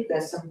something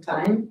that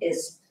sometimes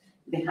is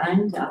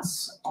behind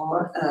us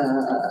or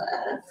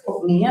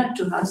near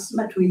to us,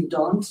 but we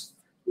don't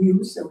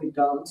use, and we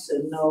don't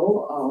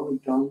know, or we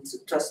don't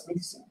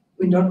transmit.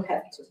 We don't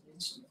have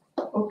transmission.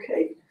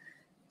 Okay.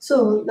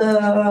 So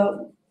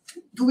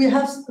do we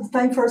have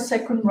time for a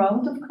second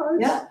round of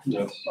cards? Yeah.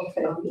 Yes.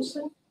 Okay.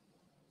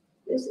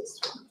 This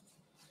is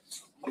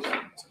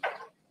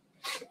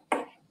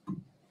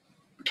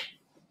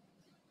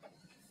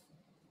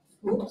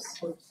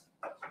oops.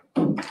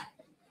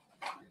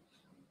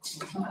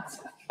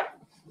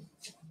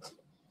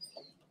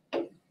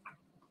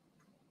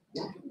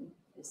 Yeah,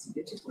 it's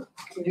beautiful.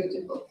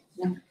 Beautiful.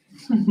 Yeah.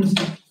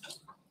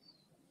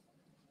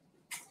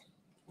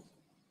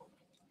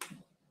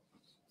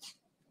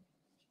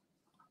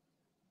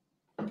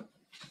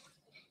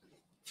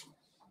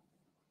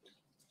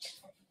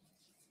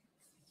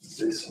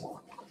 This one.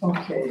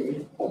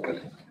 Okay. Oh,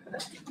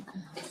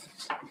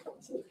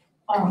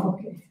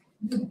 okay.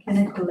 Can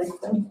I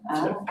collect them?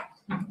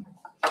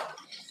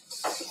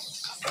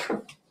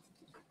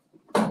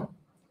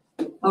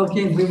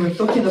 Okay, we were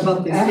talking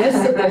about this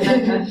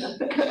yesterday.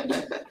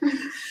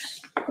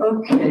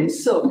 Okay,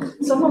 so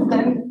some of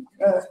them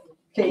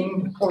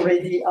came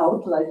already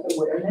out, like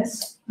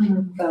awareness.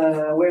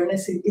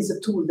 Awareness is a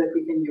tool that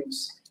we can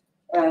use.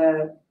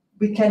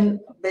 We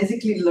can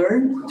basically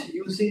learn to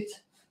use it.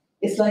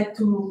 It's like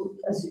to,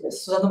 as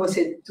Susanna was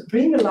saying, to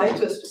bring a light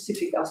to a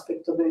specific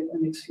aspect of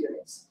an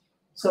experience.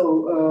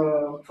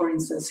 So, for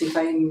instance, if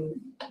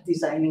I'm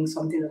designing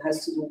something that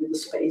has to do with the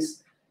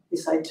space,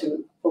 decide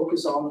to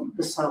focus on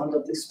the sound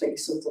of the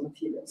space, of the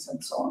materials,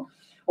 and so on,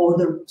 or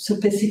the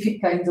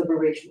specific kinds of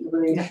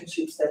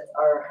relationships that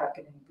are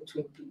happening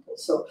between people.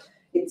 So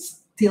it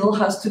still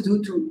has to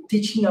do to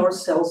teaching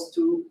ourselves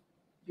to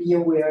be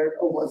aware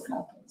of what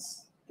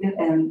happens.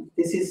 And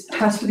this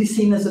has to be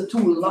seen as a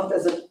tool, not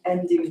as an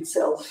end in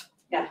itself.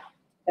 Yeah.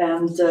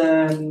 And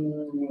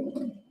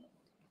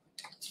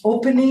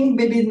opening,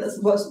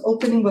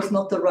 opening was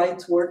not the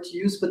right word to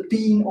use, but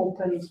being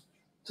open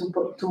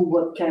to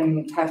what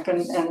can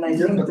happen. And I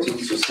think but at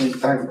the same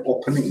time,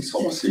 opening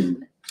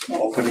something,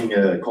 opening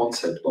a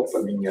concept,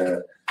 opening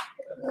a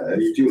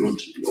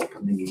ideology,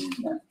 opening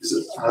is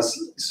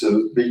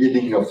the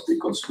beginning of the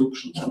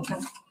construction.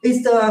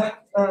 Is the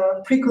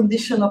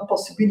precondition of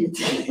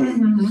possibility.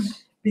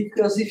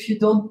 Because if you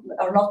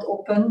are not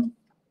open,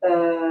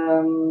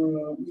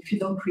 if you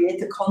don't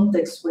create a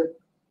context where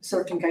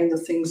certain kinds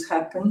of things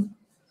happen,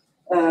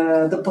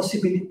 the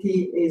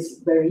possibility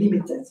is very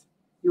limited.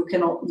 You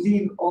cannot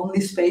leave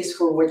only space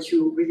for what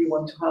you really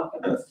want to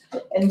happen.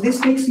 And this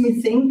makes me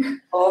think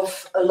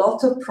of a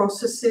lot of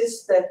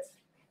processes that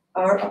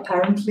are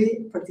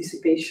apparently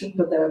participation,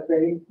 but they are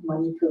very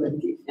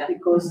manipulative,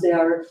 because they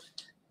are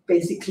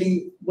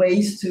basically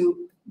ways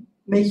to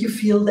make you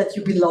feel that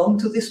you belong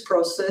to this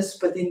process,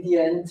 but in the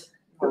end,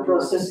 the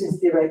process is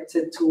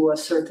directed to a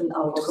certain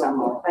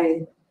outcome.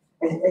 I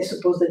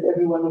suppose that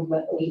every one of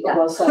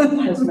us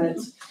has met.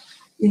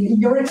 In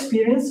your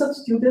experience of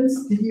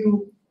students, did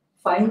you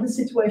find the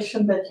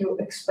situation that you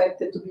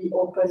expected to be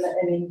open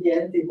and in the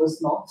end it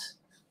was not?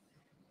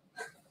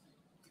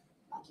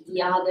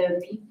 The other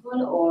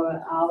people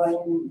or our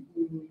in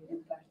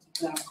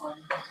particular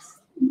context?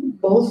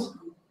 Both.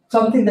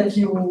 Something that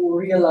you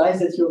realized,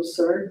 that you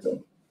observed?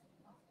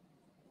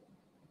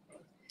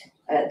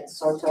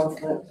 Sort of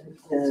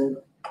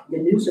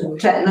delusion,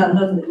 cioè, no,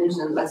 not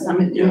delusion, but some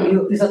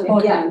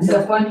Disappointment. yeah,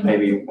 disappointment.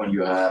 Maybe when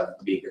you have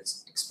big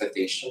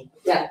expectation.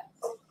 Yeah.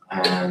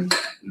 And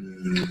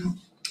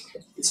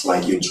it's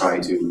like you try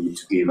to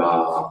give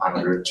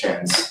another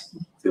chance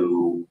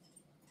to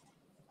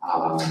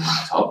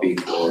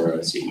topic or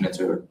a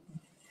signature,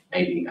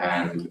 maybe,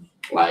 and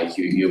like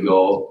you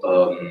go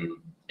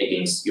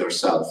against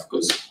yourself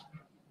because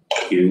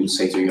you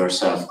say to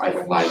yourself, I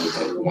don't like it,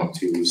 I don't want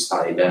to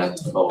study that,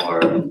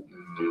 or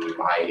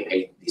I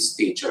hate this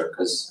teacher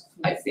because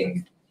I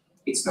think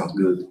it's not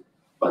good.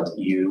 But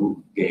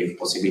you gave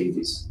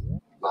possibilities,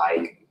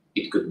 like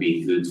it could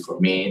be good for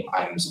me,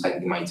 I'm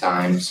spending my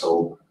time,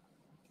 so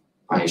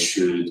I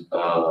should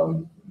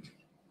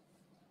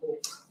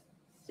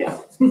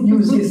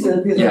use this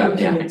yeah,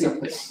 opportunity.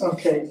 exactly.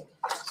 Okay.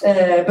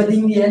 But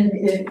in the end,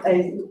 it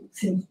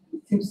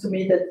seems to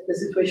me that the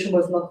situation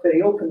was not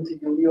very open to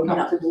you. You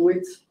had to do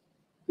it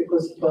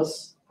because it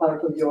was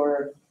part of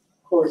your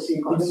course.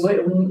 You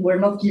were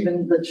not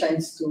given the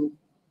chance to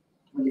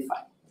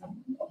modify.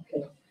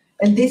 Okay.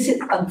 And this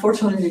is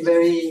unfortunately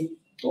very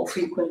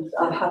frequent,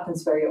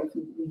 happens very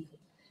often.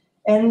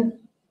 And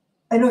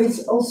I know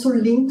it's also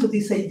linked to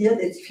this idea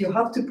that if you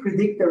have to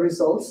predict the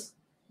results,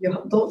 you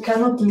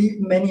cannot leave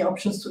many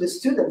options to the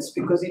students,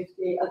 because if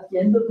they, at the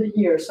end of the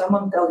year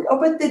someone tells you, oh,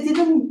 but they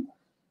didn't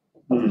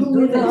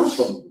do enough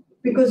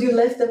because you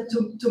left them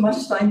too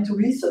much time to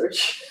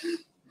research.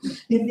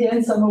 In the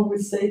end, someone will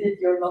say that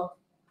you're not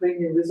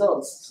bringing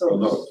results. So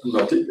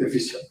not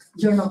efficient.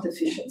 You're not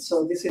efficient.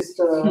 So this is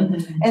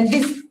the, and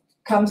this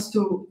comes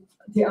to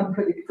the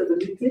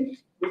unpredictability,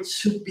 which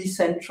should be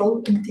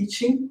central in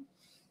teaching.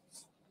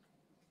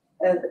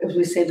 As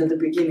we said at the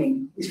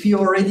beginning, if you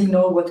already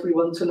know what we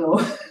want to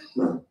know,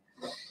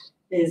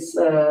 is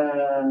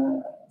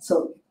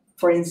so.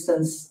 For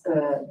instance,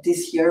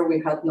 this year we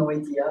had no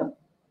idea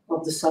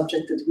of the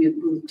subject that we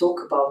will talk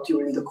about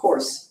during the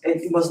course.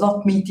 It was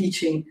not me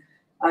teaching.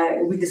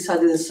 We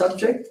decided a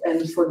subject,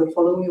 and for the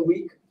following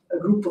week, a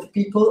group of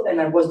people, and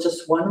I was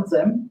just one of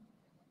them,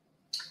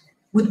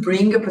 would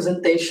bring a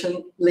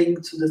presentation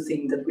linked to the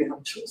thing that we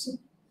have chosen.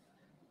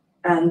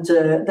 And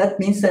that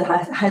means that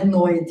I had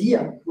no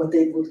idea what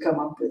they would come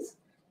up with.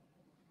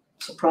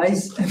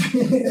 Surprise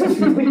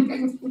every week.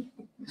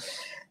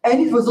 And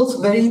it was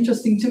also very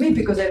interesting to me,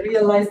 because I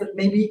realized that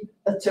maybe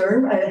a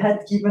term, I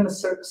had given a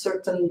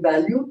certain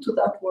value to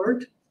that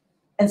word,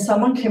 and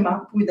someone came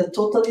up with a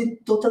total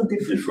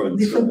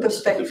different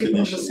perspective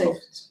on the same.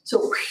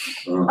 So,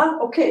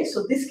 okay,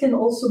 so this can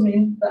also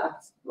mean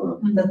that.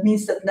 That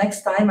means that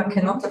next time I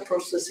cannot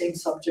approach the same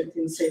subject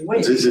in the same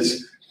way. This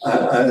is,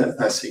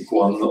 I think,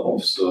 one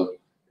of the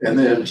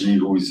energy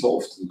who is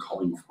often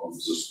coming from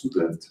the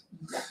student.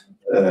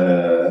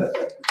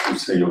 To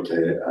say,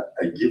 okay,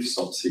 I give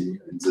something,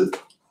 and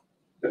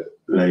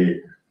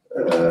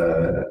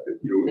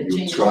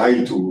you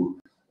try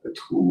to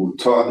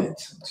turn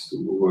it,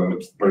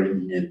 to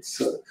bring it.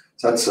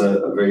 That's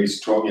a very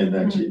strong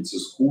energy in the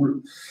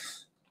school,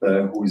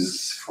 who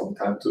is from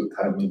time to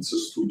time in the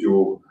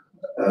studio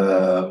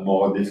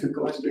more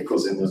difficult,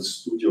 because in the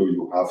studio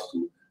you have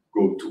to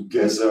go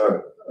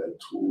together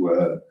to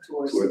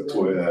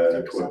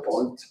a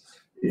point.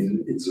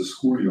 In the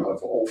school, you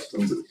have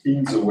often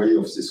in the way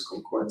of this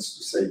concurrence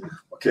to say,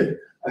 okay,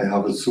 I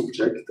have a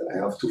subject, I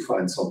have to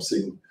find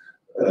something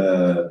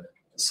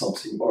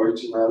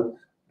original,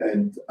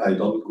 and I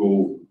don't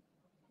go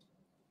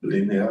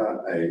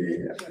linear.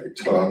 I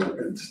turn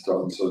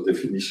the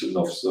definition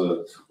of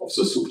the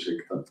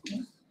subject.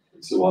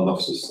 It's one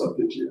of the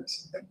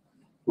strategies,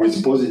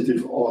 with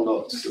positive or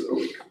not.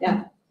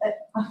 Yeah.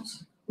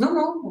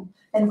 No.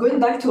 And going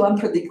back to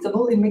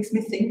unpredictable, it makes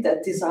me think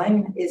that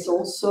design is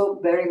also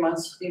very much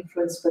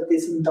influenced by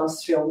this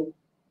industrial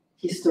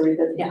history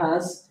that it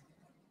has,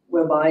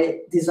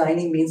 whereby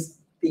designing means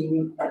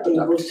being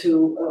able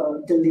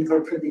to deliver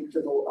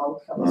predictable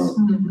outcomes.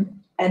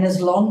 And as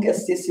long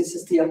as this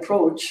is the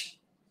approach,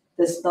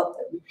 there's not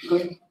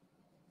going.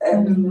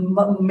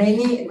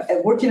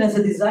 Working as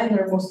a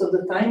designer, most of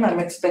the time I'm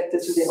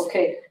expected to say,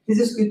 okay, this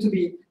is going to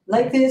be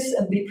like this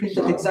and be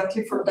printed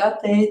exactly for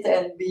that date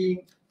and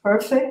be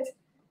perfect.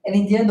 And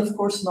in the end, of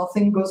course,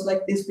 nothing goes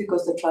like this,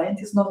 because the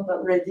client is not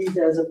ready,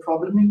 there's a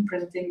problem in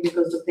printing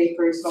because the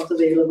paper is not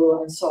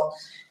available, and so on.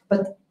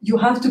 But you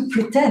have to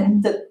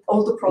pretend that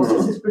all the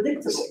process is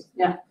predictable.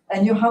 Yeah.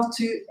 And you have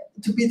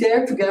to be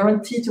there to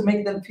guarantee to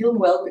make them feel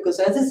well, because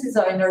as a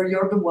designer,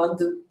 you're the one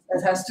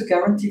that has to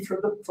guarantee for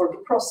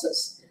the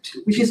process,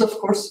 which is, of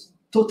course,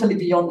 totally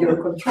beyond your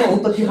control,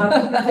 but you have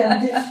to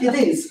pretend it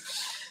is.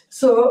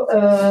 So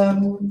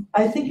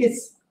I think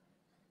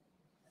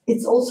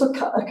it's also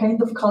a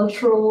kind of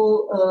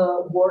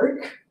cultural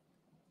work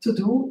to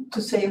do,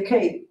 to say,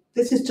 okay,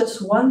 this is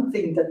just one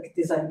thing that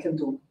design can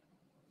do.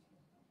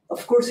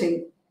 Of course,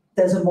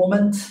 there's a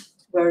moment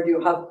where you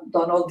have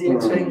done all the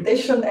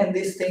experimentation and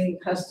this thing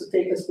has to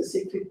take a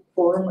specific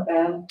form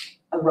and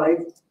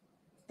arrive.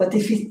 But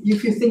if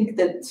you think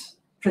that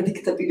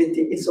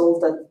predictability is all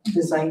that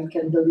design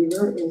can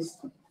deliver,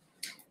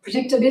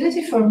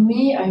 Predictability for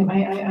me, I'm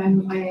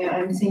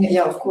thinking,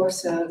 yeah, of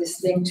course,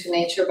 this link to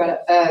nature,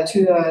 but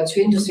to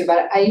industry,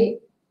 but I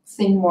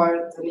think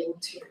more the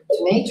link to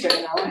nature,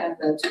 you know,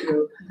 and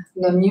to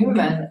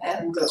non-human,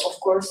 and of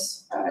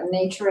course,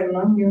 nature and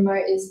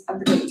non-human is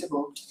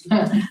unpredictable.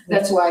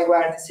 That's why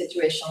we're in the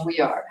situation we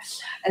are,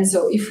 and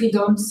so if we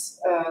don't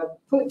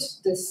put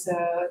this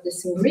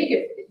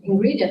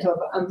ingredient of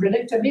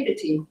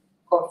unpredictability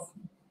of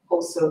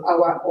also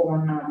our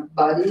own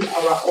body,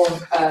 our own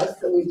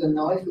earth. We don't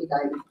know if we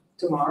die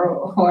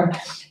tomorrow or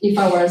if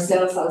our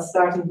cells are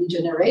starting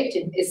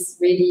degenerating. It's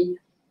really,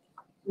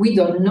 we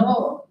don't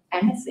know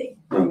anything.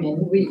 I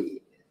mean,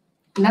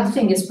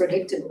 nothing is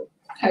predictable,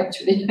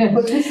 actually.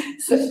 But we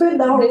spend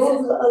our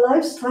whole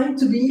lives trying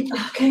to be,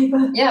 okay,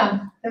 but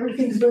yeah,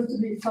 everything's going to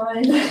be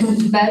fine.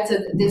 But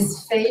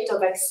this fate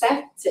of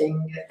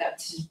accepting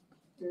that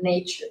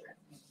nature,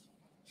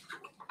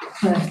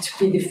 to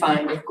be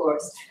defined, of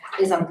course,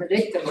 is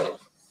unpredictable,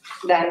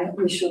 then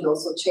we should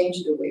also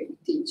change the way we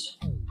teach.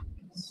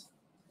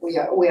 We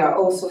are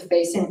also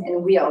facing,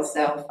 and we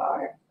ourselves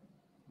are.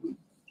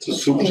 The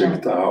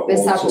subject are the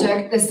also,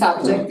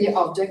 subject, the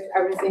object,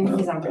 everything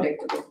is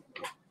unpredictable.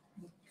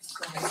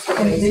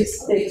 And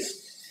this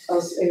takes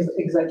us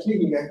exactly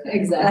here.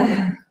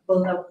 Exactly.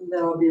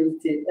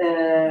 Vulnerability.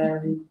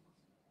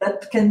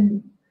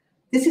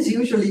 This is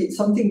usually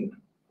something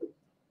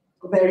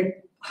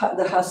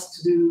that has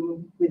to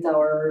do with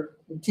our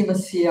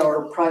intimacy,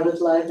 our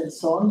private life, and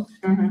so on.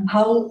 Mm-hmm.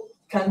 How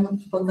can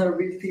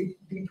vulnerability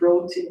be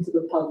brought into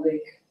the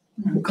public?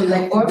 The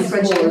collective or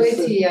discourse?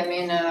 fragility. I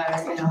mean,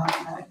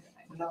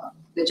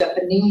 the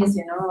Japanese,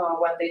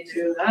 when they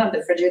do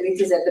the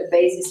fragility is at the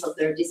basis of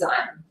their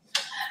design.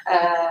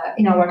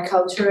 In our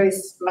culture,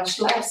 is much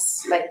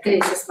less like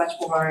this. It's much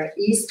more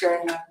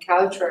Eastern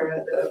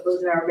culture. The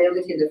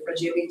vulnerability, the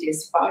fragility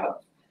is part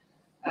of.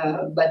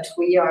 But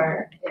we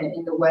are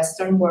in the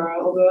Western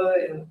world,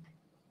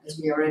 as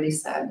we already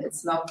said,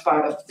 it's not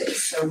part of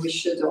this. So we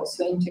should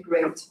also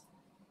integrate.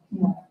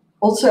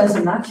 Also as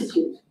an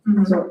attitude.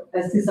 Mm-hmm. So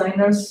as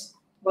designers,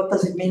 what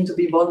does it mean to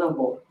be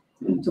vulnerable?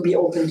 Mm-hmm. To be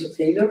open to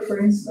failure, for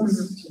instance,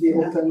 mm-hmm. to be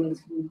open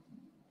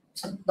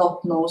to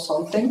not know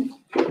something,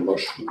 to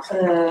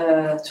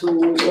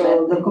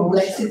the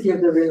complexity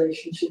of the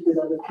relationship with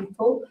other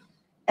people.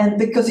 And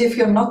because if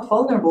you're not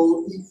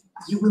vulnerable,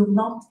 you will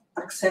not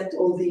accept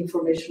all the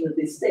information that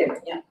is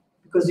there. Yeah.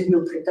 Because you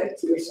will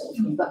protect yourself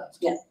from that.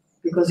 Yeah.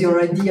 Because you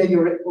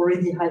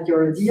already had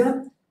your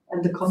idea,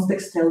 and the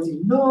context tells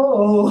you,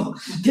 no,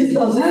 this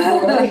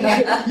doesn't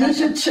work. You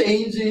should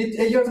change it.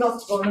 And you're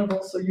not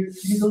vulnerable, so you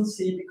don't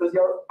see because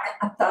you're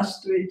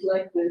attached to it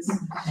like this,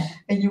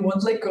 and you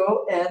won't let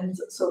go. And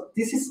so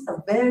this is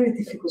a very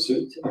difficult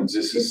thing to do. And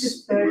this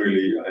is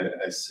really,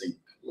 I think,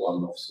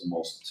 one of the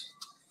most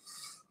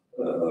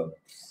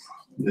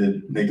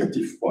the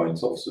negative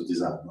points of the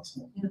designers.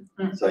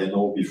 They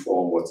know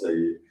before what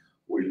they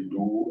will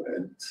do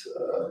and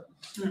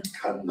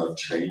cannot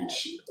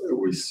change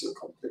with the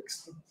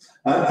context.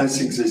 I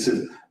think this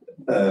is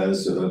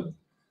the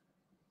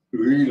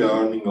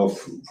relearning of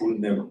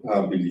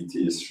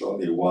vulnerability is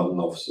surely one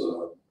of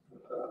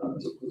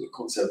the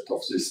concept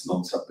of this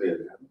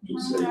non-sapere. To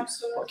say,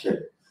 okay,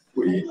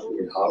 we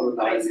have an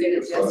idea,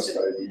 the first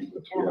idea,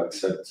 but we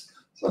accept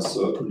that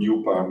the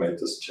new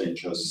parameters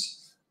change us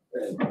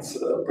and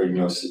bring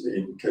us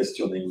in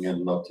questioning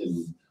and not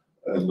in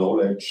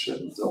knowledge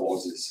and all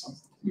this.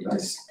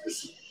 Nice.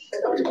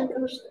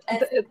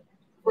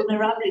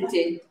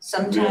 Vulnerability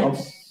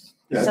sometimes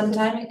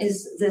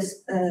is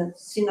this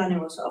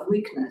synonymous of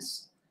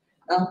weakness.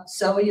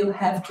 So you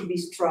have to be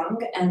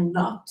strong and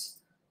not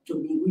to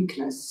be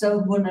weakness.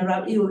 So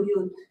vulnerable,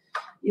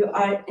 you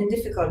are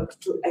difficult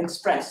to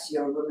express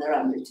your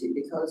vulnerability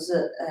because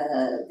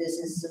this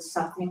is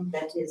something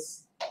that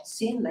is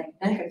seen like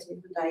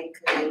negative, like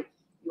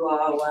you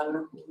are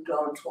one who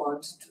don't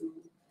want to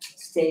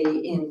stay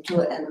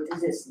into, and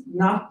this is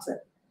not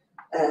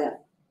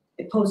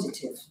a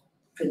positive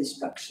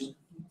predisposition.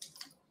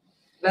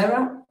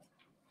 Vera?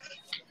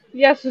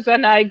 Yes,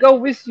 Susanna, I go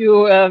with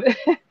you.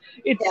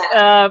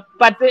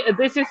 But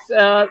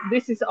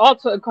this is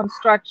also a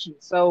construction.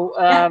 So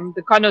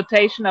the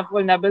connotation of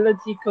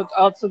vulnerability could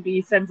also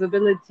be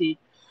sensibility,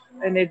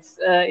 and it's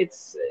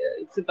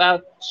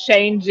about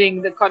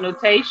changing the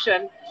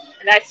connotation.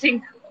 And I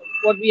think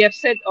what we have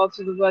said,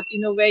 also the word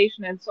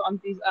innovation and so on,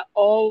 these are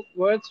all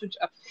words which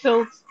are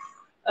filled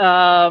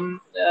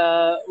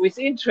with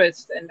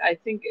interest, and I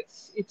think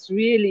it's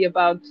really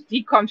about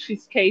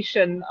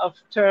deconfiscation of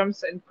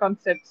terms and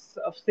concepts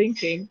of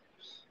thinking,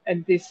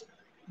 and this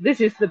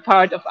is the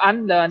part of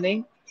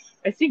unlearning.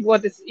 I think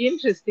what is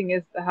interesting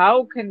is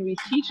how can we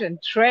teach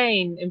and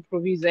train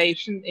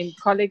improvisation in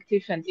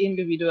collective and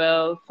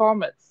individual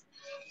formats.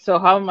 So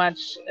how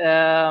much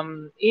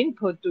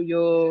input do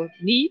you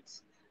need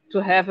to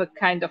have a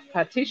kind of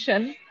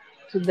partition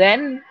to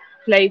then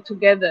play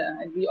together?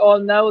 And we all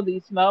know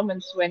these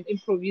moments when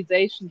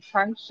improvisation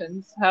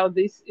functions, how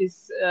this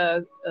is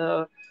a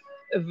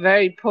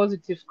very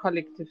positive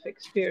collective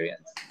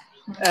experience.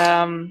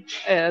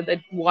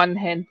 that one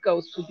hand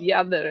goes to the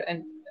other,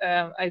 and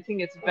I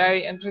think it's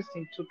very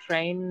interesting to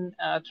train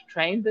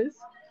this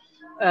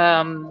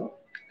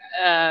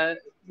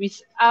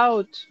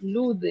without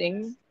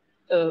losing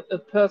a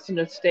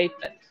personal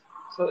statement.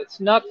 So it's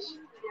not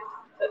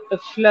a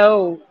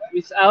flow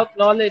without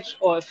knowledge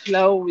or a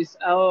flow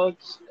without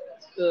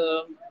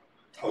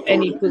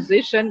any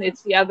position.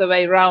 It's the other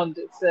way around.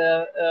 It's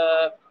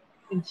a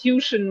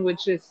intuition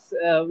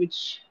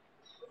which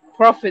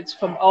profits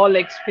from all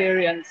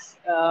experience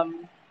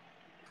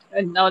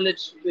and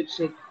knowledge which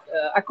it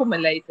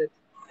accumulated.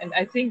 And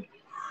I think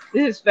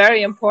this is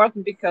very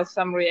important, because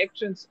some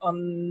reactions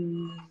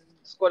on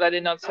Scuola di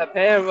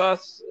non-savoir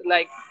was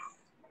like,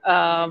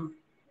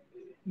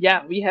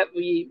 yeah,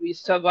 we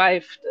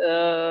survived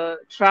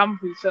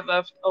Trump, we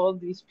survived all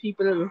these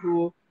people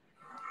who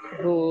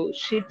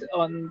shit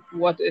on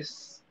what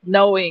is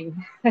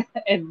knowing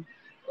and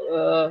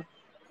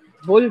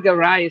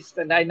vulgarized.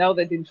 And I know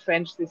that in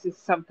French this is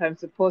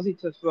sometimes a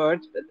positive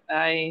word, but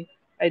I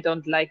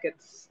don't like it,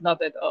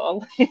 not at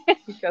all,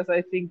 because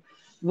I think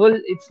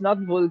it's not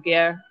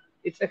vulgar,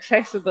 it's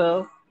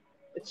accessible,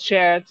 it's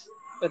shared,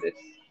 but the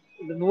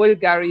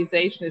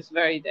vulgarization is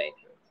very dangerous.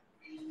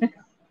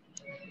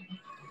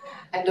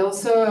 And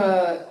also,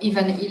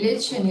 Ivan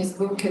Illich, in his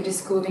book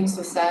Decoding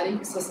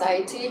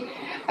Society,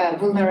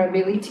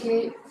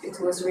 vulnerability, it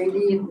was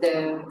really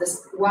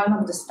one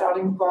of the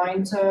starting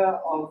points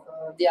of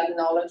the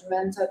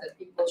acknowledgement that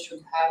people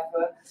should have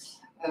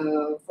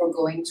for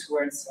going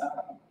towards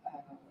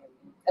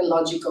a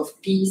logic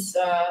of peace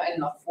and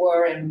not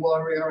war and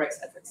warrior,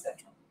 etc.,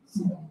 etc.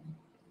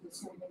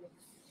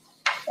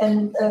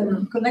 And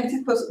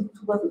connected to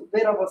what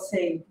Vera was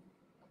saying,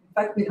 in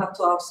fact, we have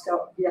to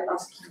we are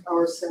asking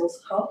ourselves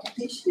how to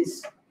teach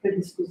this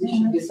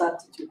predisposition, this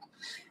attitude.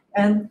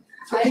 And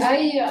I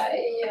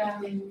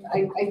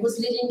was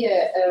leading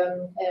a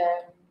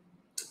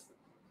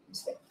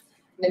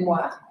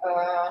memoir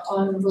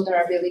on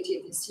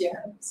vulnerability this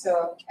year,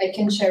 so I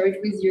can share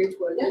it with you.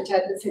 It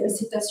had the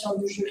félicitation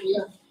du jury,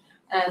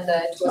 and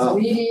it was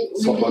really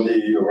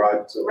somebody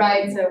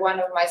one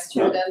of my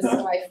students.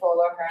 So I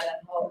follow her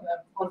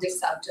on this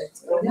subject.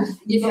 So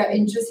if you're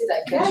interested,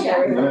 I can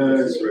share it.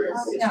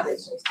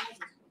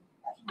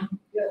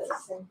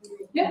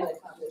 Yeah.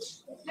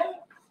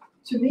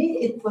 To me,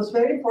 it was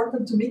very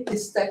important to meet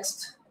this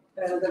text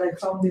that I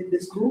found in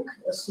this book,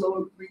 A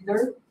Slow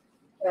Reader.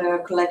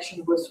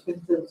 Collection was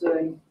printed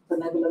in the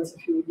Netherlands a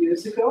few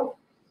years ago.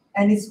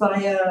 And it's by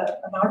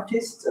an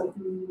artist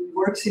who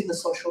works in the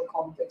social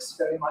context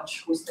very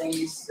much, whose name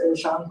is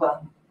Jean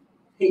van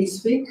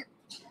Heeswijk.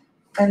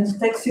 And the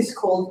text is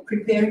called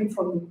Preparing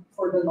for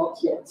the Not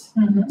Yet.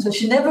 Mm-hmm. So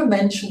she never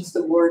mentions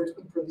the word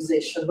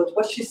improvisation, but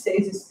what she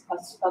says is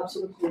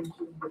absolutely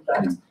included with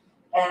that.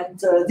 And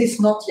this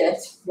not yet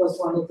was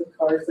one of the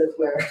cards that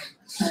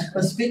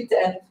was picked.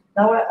 And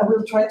now I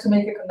will try to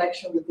make a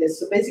connection with this.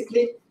 So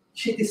basically,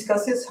 she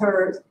discusses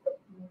her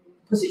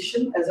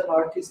position as an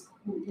artist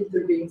who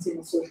intervenes in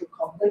a social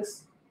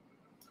context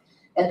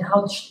and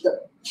how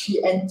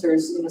she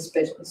enters in a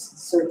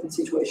certain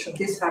situation.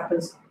 This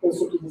happens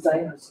also to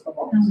designers a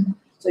lot. Mm-hmm.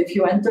 So if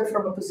you enter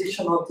from a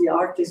position of the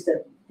artist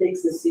that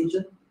takes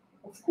decision,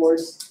 of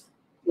course,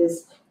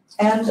 yes.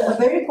 And a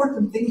very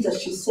important thing that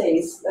she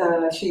says,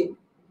 she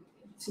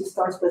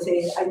starts by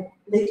saying,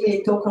 lately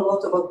I talk a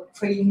lot about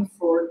training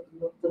for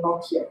the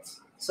not yet.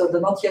 So the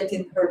not yet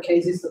in her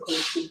case is the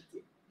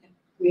collectivity.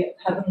 We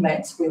haven't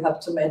met, we have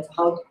to meet.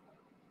 How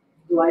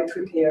do I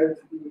prepare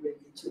to be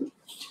ready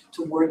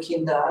to work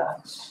in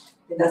that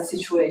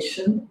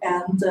situation?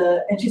 And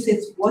she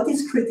says, what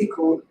is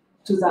critical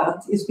to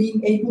that is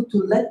being able to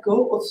let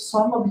go of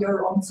some of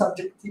your own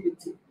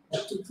subjectivity,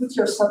 to put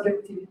your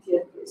subjectivity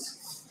at risk,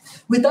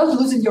 without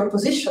losing your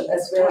position,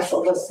 as Vera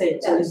was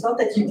saying. So it's not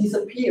that you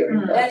disappear,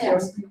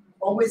 you're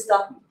always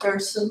that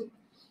person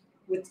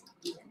with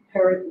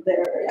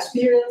their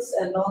experience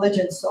and knowledge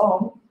and so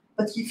on.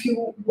 But if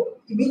you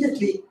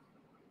immediately,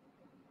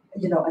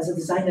 as a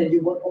designer,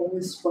 you will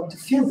always want to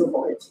fill the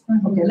void.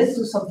 Mm-hmm. Okay, let's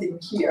do something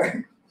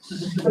here.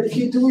 But if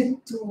you do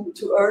it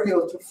too early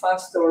or too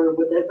fast or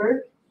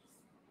whatever,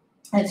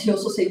 and she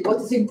also said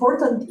what is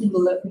important in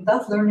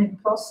that learning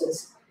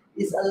process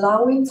is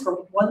allowing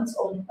from one's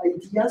own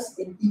ideas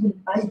and even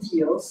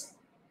ideals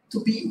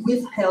to be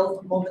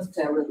withheld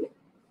momentarily.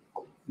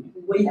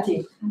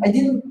 Waiting. I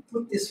didn't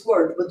put this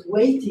word, but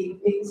waiting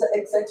is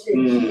exactly a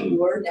key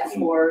word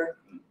for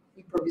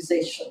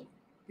improvisation.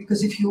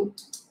 Because if you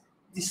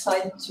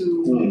decide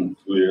too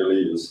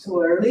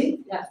early,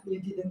 you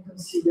didn't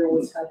consider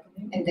what's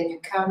happening. And then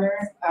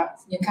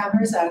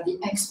newcomers are the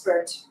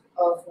expert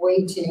of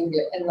waiting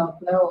and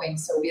not knowing,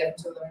 so we have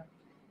to learn.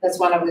 That's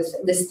one of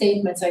the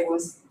statements I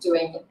was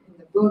doing in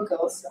the book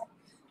also,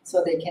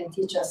 so they can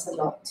teach us a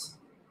lot.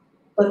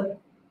 But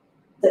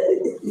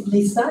it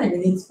needs time,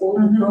 and it's all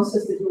the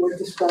process that you were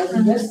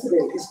describing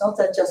yesterday. It's not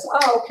that just,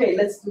 okay,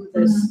 let's do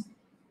this.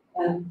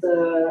 And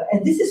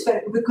this is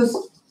very,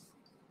 because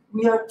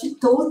we are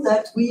told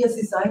that we as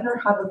designers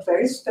have a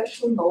very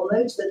special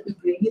knowledge that we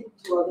bring it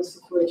to other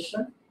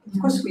situations, Of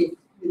course, we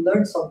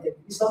learn something.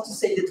 It's not to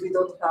say that we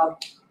don't have,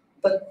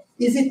 but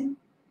is it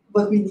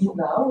what we need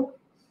now?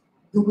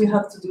 Do we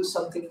have to do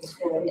something? It's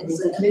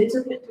a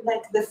little bit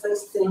like the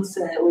first things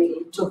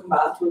we talked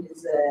about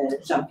with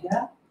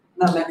Jean-Pierre,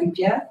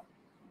 Marie-Pierre.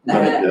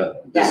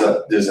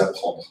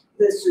 Désapprendre.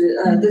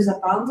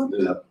 Désapprendre.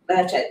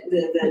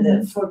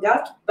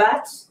 Forgot,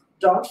 but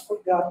don't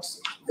forget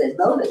the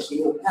knowledge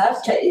you have,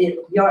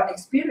 your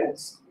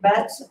experience,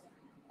 but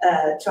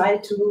try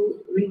to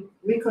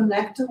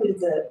reconnect with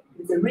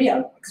the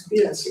real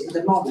experience in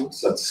the moment.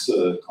 That's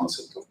the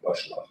concept of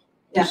bachelor.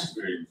 Yeah.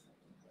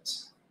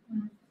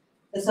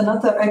 There's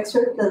another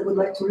excerpt that I would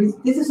like to read.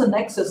 This is an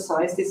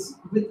exercise, this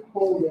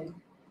withholding,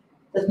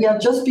 that we are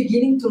just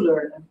beginning to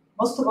learn.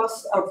 Most of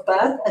us are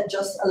bad at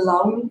just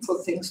allowing for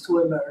things to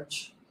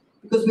emerge,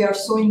 because we are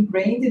so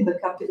ingrained in the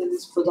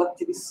capitalist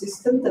productivist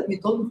system that we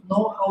don't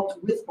know how to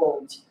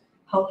withhold,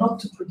 how not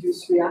to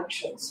produce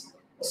reactions,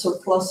 a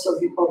surplus of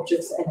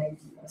objects and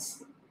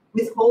ideas.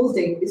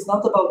 Withholding is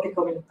not about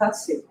becoming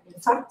passive. In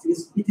fact,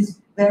 it is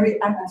very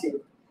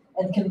active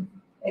and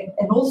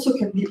also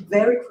can be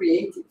very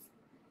creative,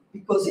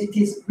 because it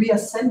is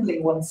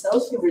reassembling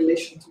oneself in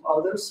relation to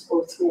others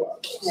or through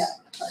others. Yeah.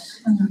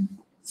 Mm-hmm.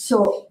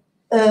 So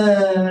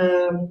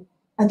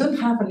I don't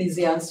have an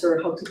easy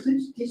answer how to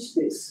teach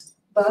this,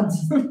 but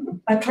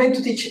I'm trying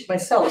to teach it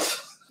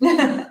myself.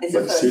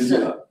 But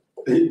Sylvia,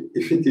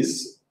 if it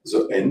is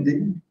the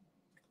ending,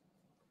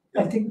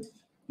 I think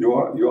you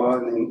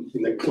are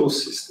in a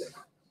closed system,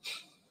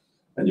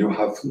 and you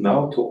have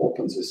now to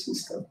open the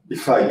system,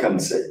 if I can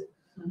say.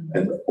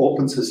 And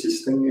open the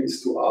system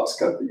is to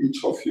ask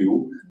each of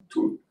you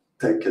to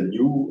take a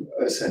new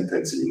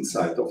sentence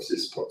inside of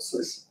this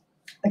process.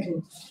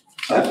 Okay.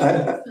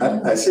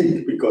 I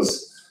think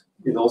because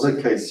in other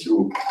case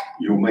you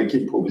make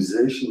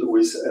improvisation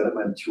with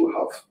elements you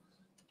have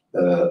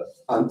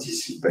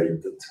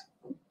anticipated.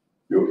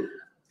 You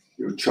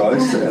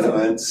choose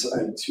elements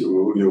and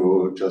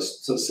you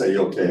just say,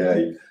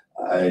 okay,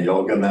 I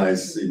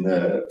organize in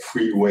a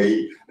free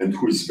way, and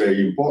who is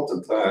very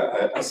important.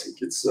 I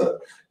think it's,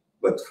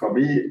 but for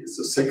me,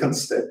 the second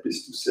step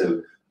is to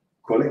say,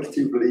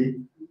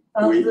 collectively,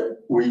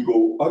 we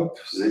go up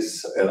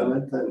this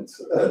element, and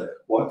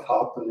what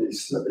happens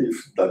is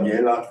if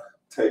Daniela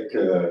take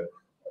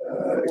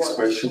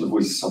expression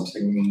with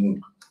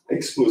something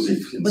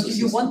explosive. But do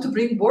you want to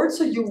bring words,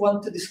 or you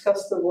want to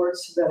discuss the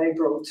words that I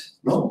wrote?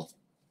 No,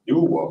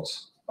 new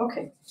words.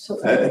 Okay, so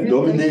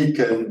Dominique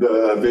and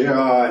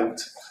Vera and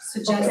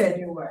suggest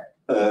new word.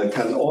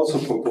 Can also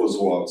propose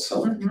words.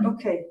 Huh? Mm-hmm.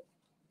 Okay.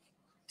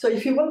 So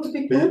if you want to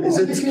pick one,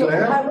 if you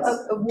have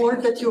a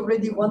word that you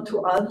already want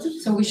to add,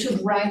 so we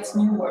should write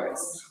new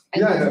words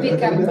and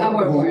pick up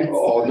our words.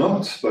 Or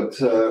not, but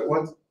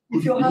what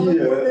if you have a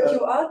word that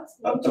you add,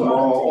 a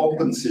more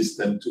open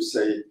system to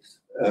say,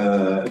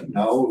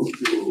 now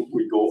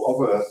we go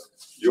over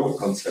your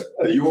concept,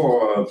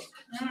 your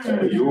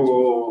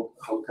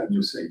how can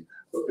you say,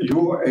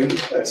 your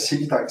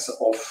syntax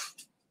of,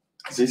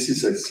 this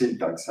is a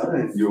syntax, huh?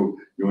 And you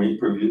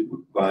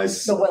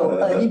improvise. No,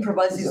 well,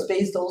 improvise is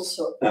based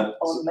also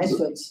on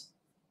methods.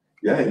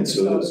 Yeah, and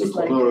the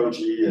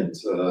chronology, and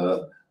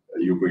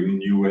you bring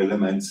new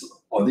elements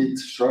on it,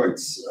 sure,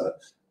 it's,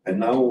 and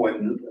now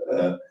when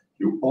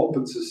you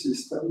open the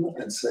system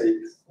and say,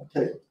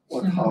 okay,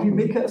 what happened? We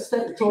make a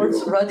step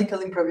towards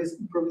radical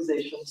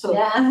improvisation. So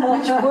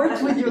which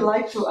word would you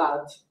like to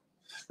add?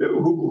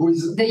 Who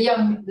is the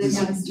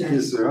youngster?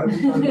 Is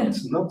radical,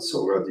 not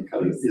so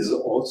radical, is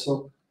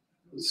also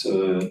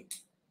the,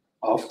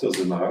 after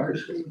the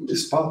marriage,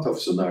 is part of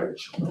the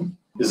marriage.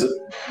 Is it,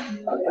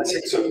 I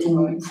think the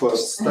two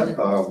first steps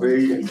are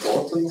very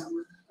important,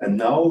 and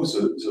now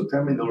the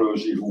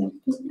terminology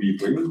we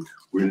bring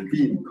will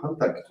be in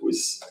contact with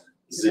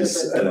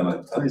this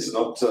element. It's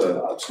not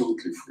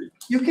absolutely free.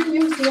 You can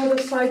use the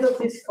other side of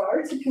these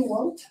cards if you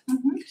want.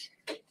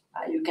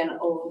 You can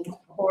own,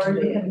 or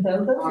you can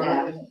tell them.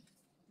 Yeah.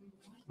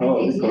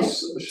 No,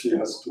 because she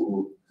has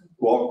to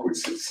walk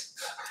with this,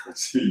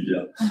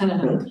 Sylvia.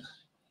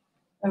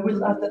 I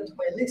will add that to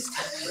my list.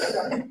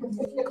 Can we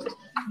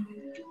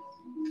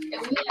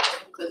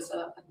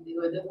add the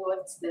other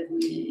words that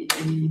we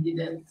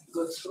didn't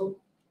go through?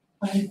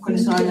 I think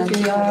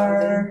they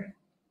are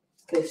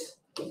this.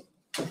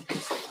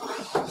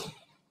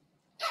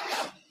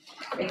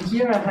 And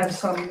here I have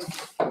some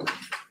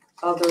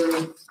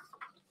other.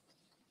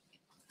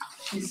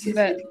 You see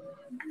that?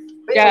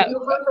 Yeah. Do you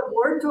have a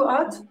word to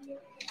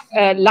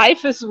add?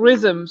 Life is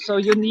rhythm, so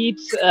you need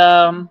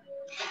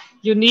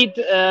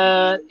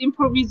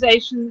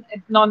improvisation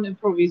and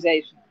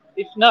non-improvisation.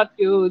 If not,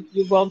 you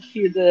won't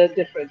feel the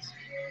difference.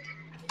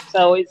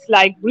 So it's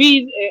like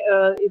breathe,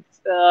 it's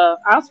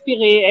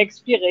inspirer,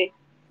 expirer.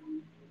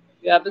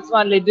 Tu as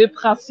besoin les deux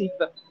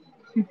principes.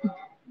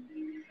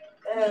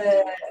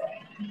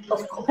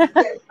 Of course,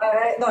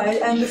 no, I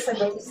understand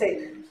what you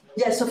say.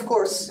 Yes, of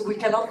course, we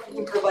cannot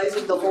improvise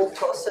in the whole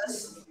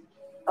process,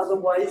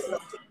 otherwise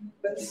nothing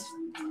happens.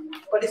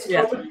 But it's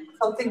probably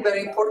something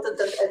very important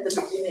at the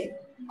beginning.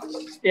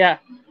 Yeah.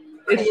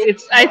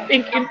 It's I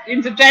think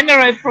in the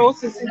general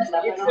process,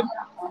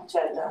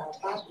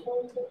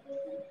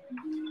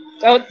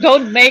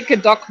 don't make a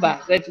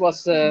dogma. That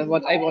was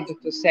what I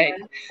wanted to say.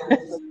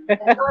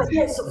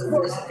 Yes, of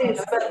course it is,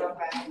 but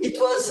it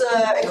was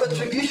a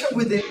contribution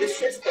within the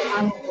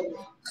system.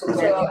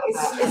 So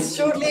it's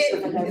sure that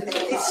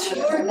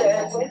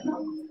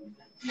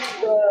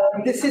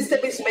the system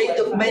is made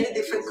of many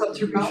different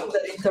contributions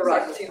that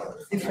interact in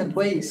different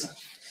ways.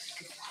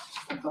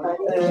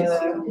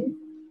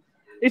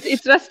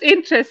 It's just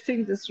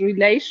interesting, this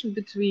relation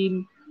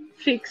between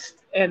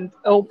fixed and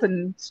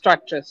open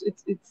structures.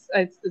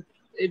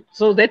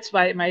 So that's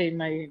why my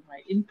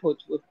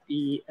input would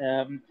be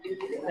the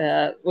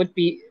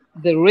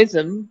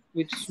rhythm,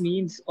 which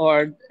means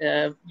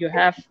you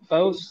have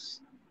both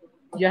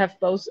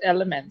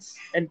elements,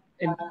 and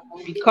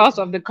because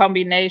of the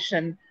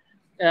combination,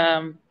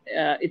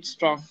 it's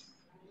strong,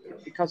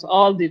 because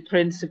all the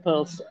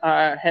principles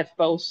have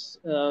both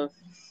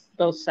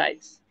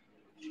sides.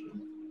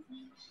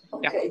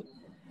 Okay.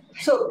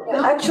 So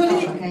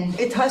actually,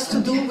 it has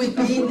to do with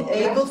being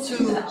able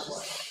to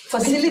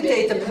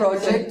facilitate a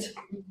project,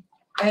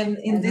 and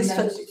in this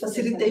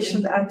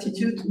facilitation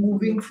attitude,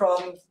 moving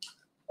from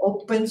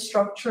open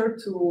structure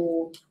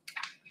to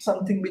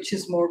something which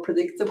is more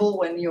predictable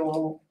when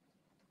you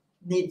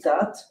need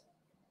that.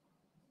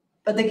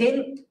 But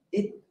again,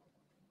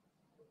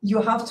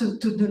 you have to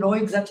know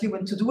exactly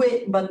when to do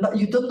it, but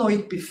you don't know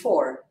it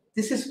before.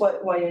 This is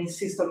why I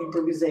insist on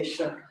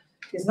improvisation.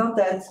 It's not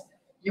that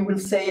you will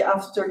say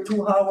after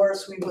 2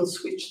 hours we will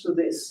switch to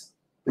this.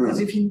 Because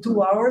if in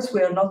 2 hours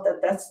we are not at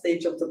that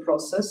stage of the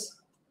process,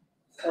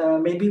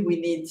 maybe we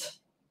need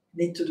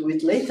to do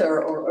it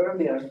later or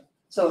earlier.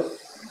 So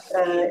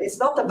it's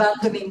not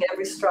abandoning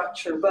every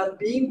structure, but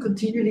being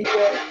continually,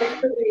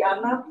 especially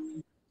Anna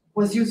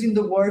was using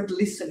the word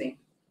listening.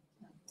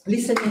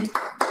 Listening.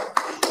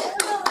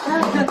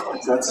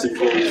 That's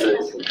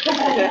improvisation.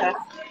 Yeah.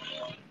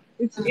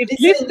 It's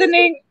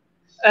listening.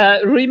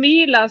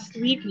 Remy last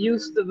week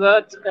used the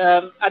word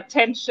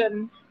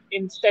attention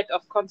instead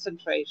of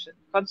concentration.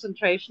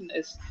 Concentration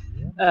is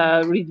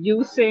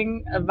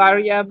reducing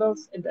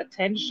variables, and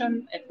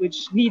attention,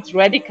 which needs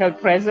radical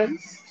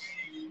presence,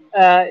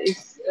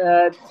 is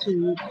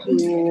to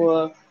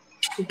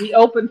be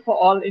open for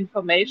all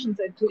information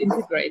and to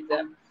integrate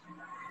them.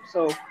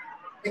 So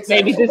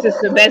maybe this is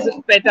the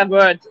better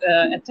word,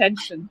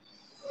 attention.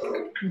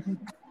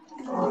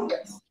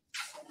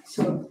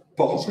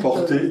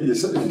 Porté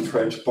is in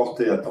French.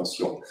 Porté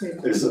attention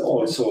is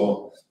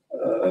also.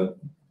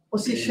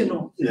 Aussi chez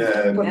nous.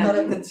 Yeah. Portare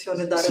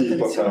attenzione, dare Sì,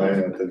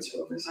 portare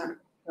attenzione. attenzione.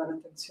 Dare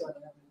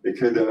attenzione.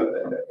 Because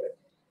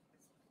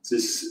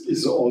this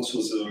is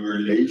also the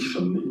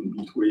relation in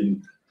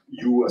between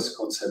you as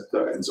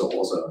conceptor and the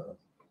other.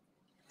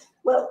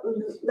 Well,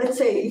 let's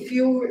say if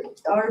you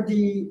are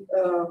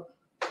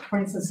for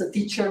instance, a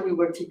teacher, we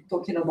were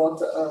talking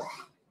about,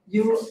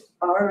 you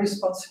are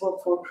responsible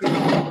for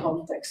creating a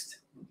context.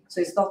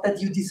 So it's not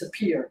that you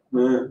disappear,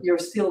 you're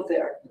still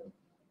there.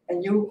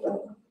 And you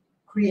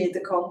create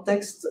the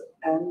context,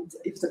 and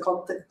if the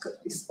context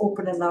is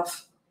open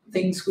enough,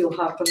 things will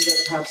happen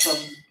that have some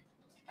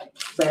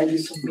value,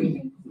 some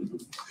meaning.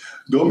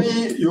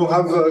 Domi, tu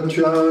as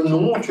un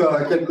nom, tu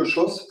as quelque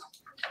chose?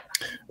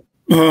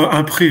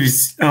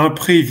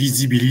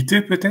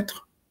 Imprévisibilité,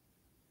 peut-être?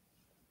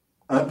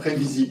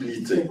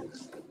 Imprévisibilité.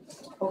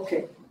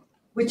 Okay.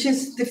 Which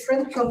is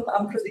different from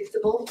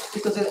unpredictable,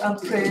 because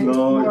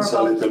No, it's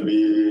a little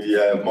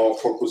bit more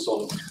focused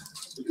on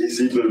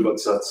visible, but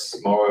that's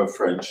more a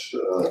French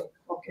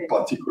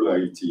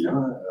particularity.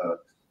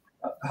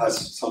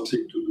 Has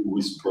something to do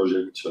with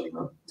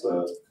projection,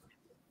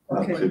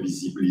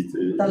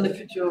 imprévisibilité. Dans le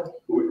futur.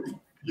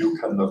 You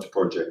cannot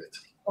project.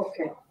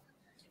 Okay.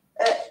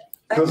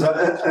 Because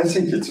I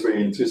think it's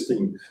very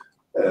interesting,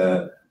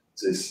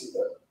 this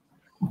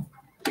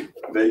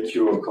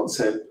vecchio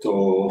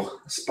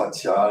concetto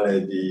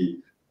spaziale di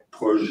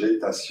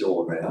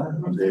progettazione,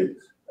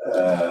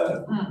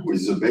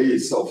 with the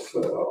base of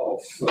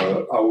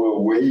our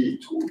way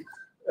to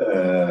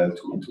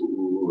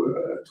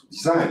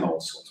design,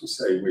 also to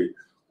say we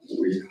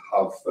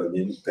have an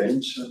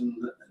intention,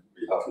 and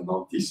we have an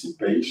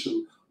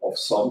anticipation of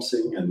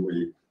something, and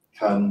we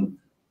can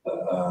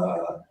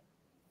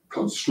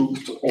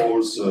construct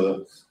all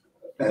the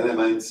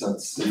elements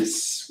that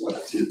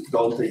what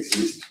don't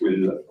exist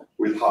will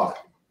have.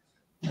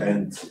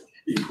 And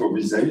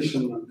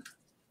improvisation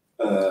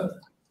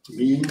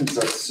means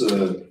that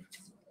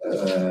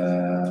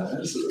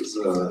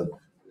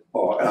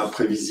or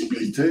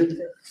imprevisibilité,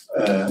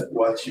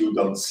 what you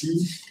don't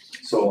see,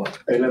 so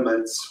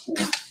elements who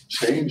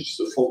change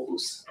the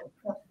focus.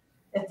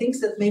 And things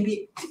that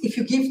maybe, if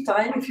you give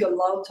time, if you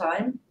allow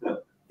time,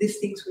 these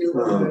things will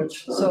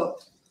emerge. So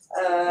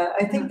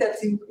I think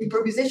that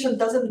improvisation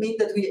doesn't mean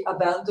that we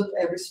abandon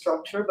every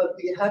structure, but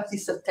we have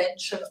this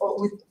attention, or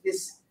with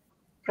this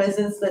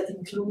presence that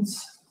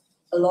includes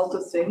a lot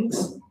of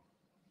things,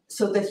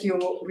 so that you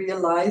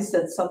realize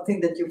that something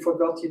that you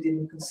forgot you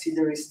didn't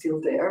consider is still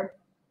there,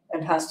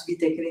 and has to be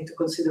taken into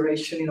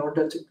consideration in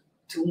order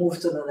to move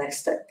to the next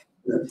step.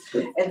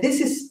 And this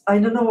is, I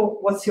don't know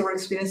what's your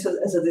experience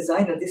as a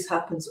designer, this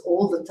happens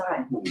all the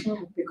time,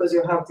 because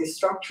you have this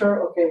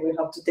structure, okay, we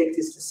have to take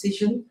this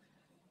decision,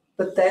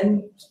 but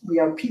then we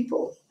are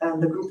people,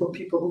 and the group of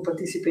people who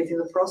participate in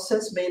the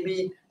process,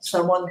 maybe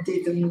someone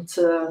didn't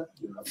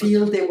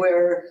feel they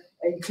were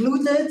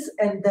included,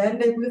 and then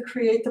they will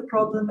create a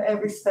problem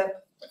every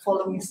step,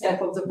 following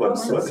step of the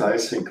process. But I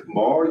think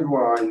more you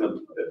are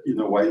in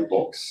a white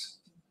box,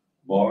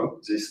 more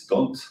this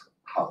don't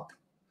happen.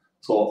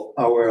 So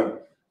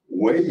our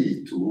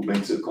way to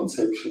make the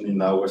conception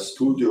in our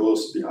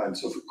studios behind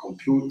the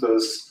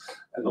computers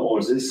and all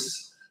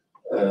this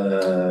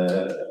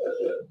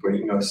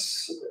bring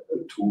us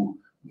to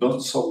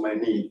not so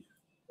many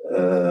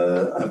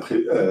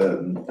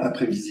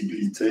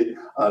imprevisibility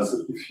as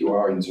if you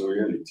are in the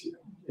reality.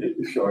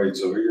 If you are in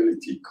the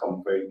reality,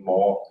 convey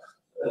more.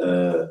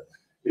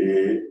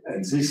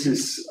 And this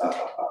is,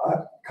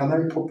 can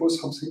I propose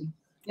something?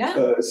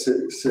 Yeah.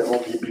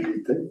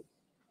 Serendipité.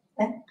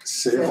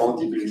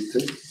 Serendipité.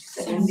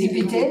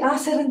 Serendipité. Ah,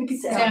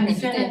 serendipité.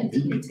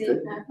 Serendipité.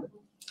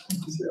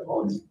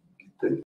 Serendipité.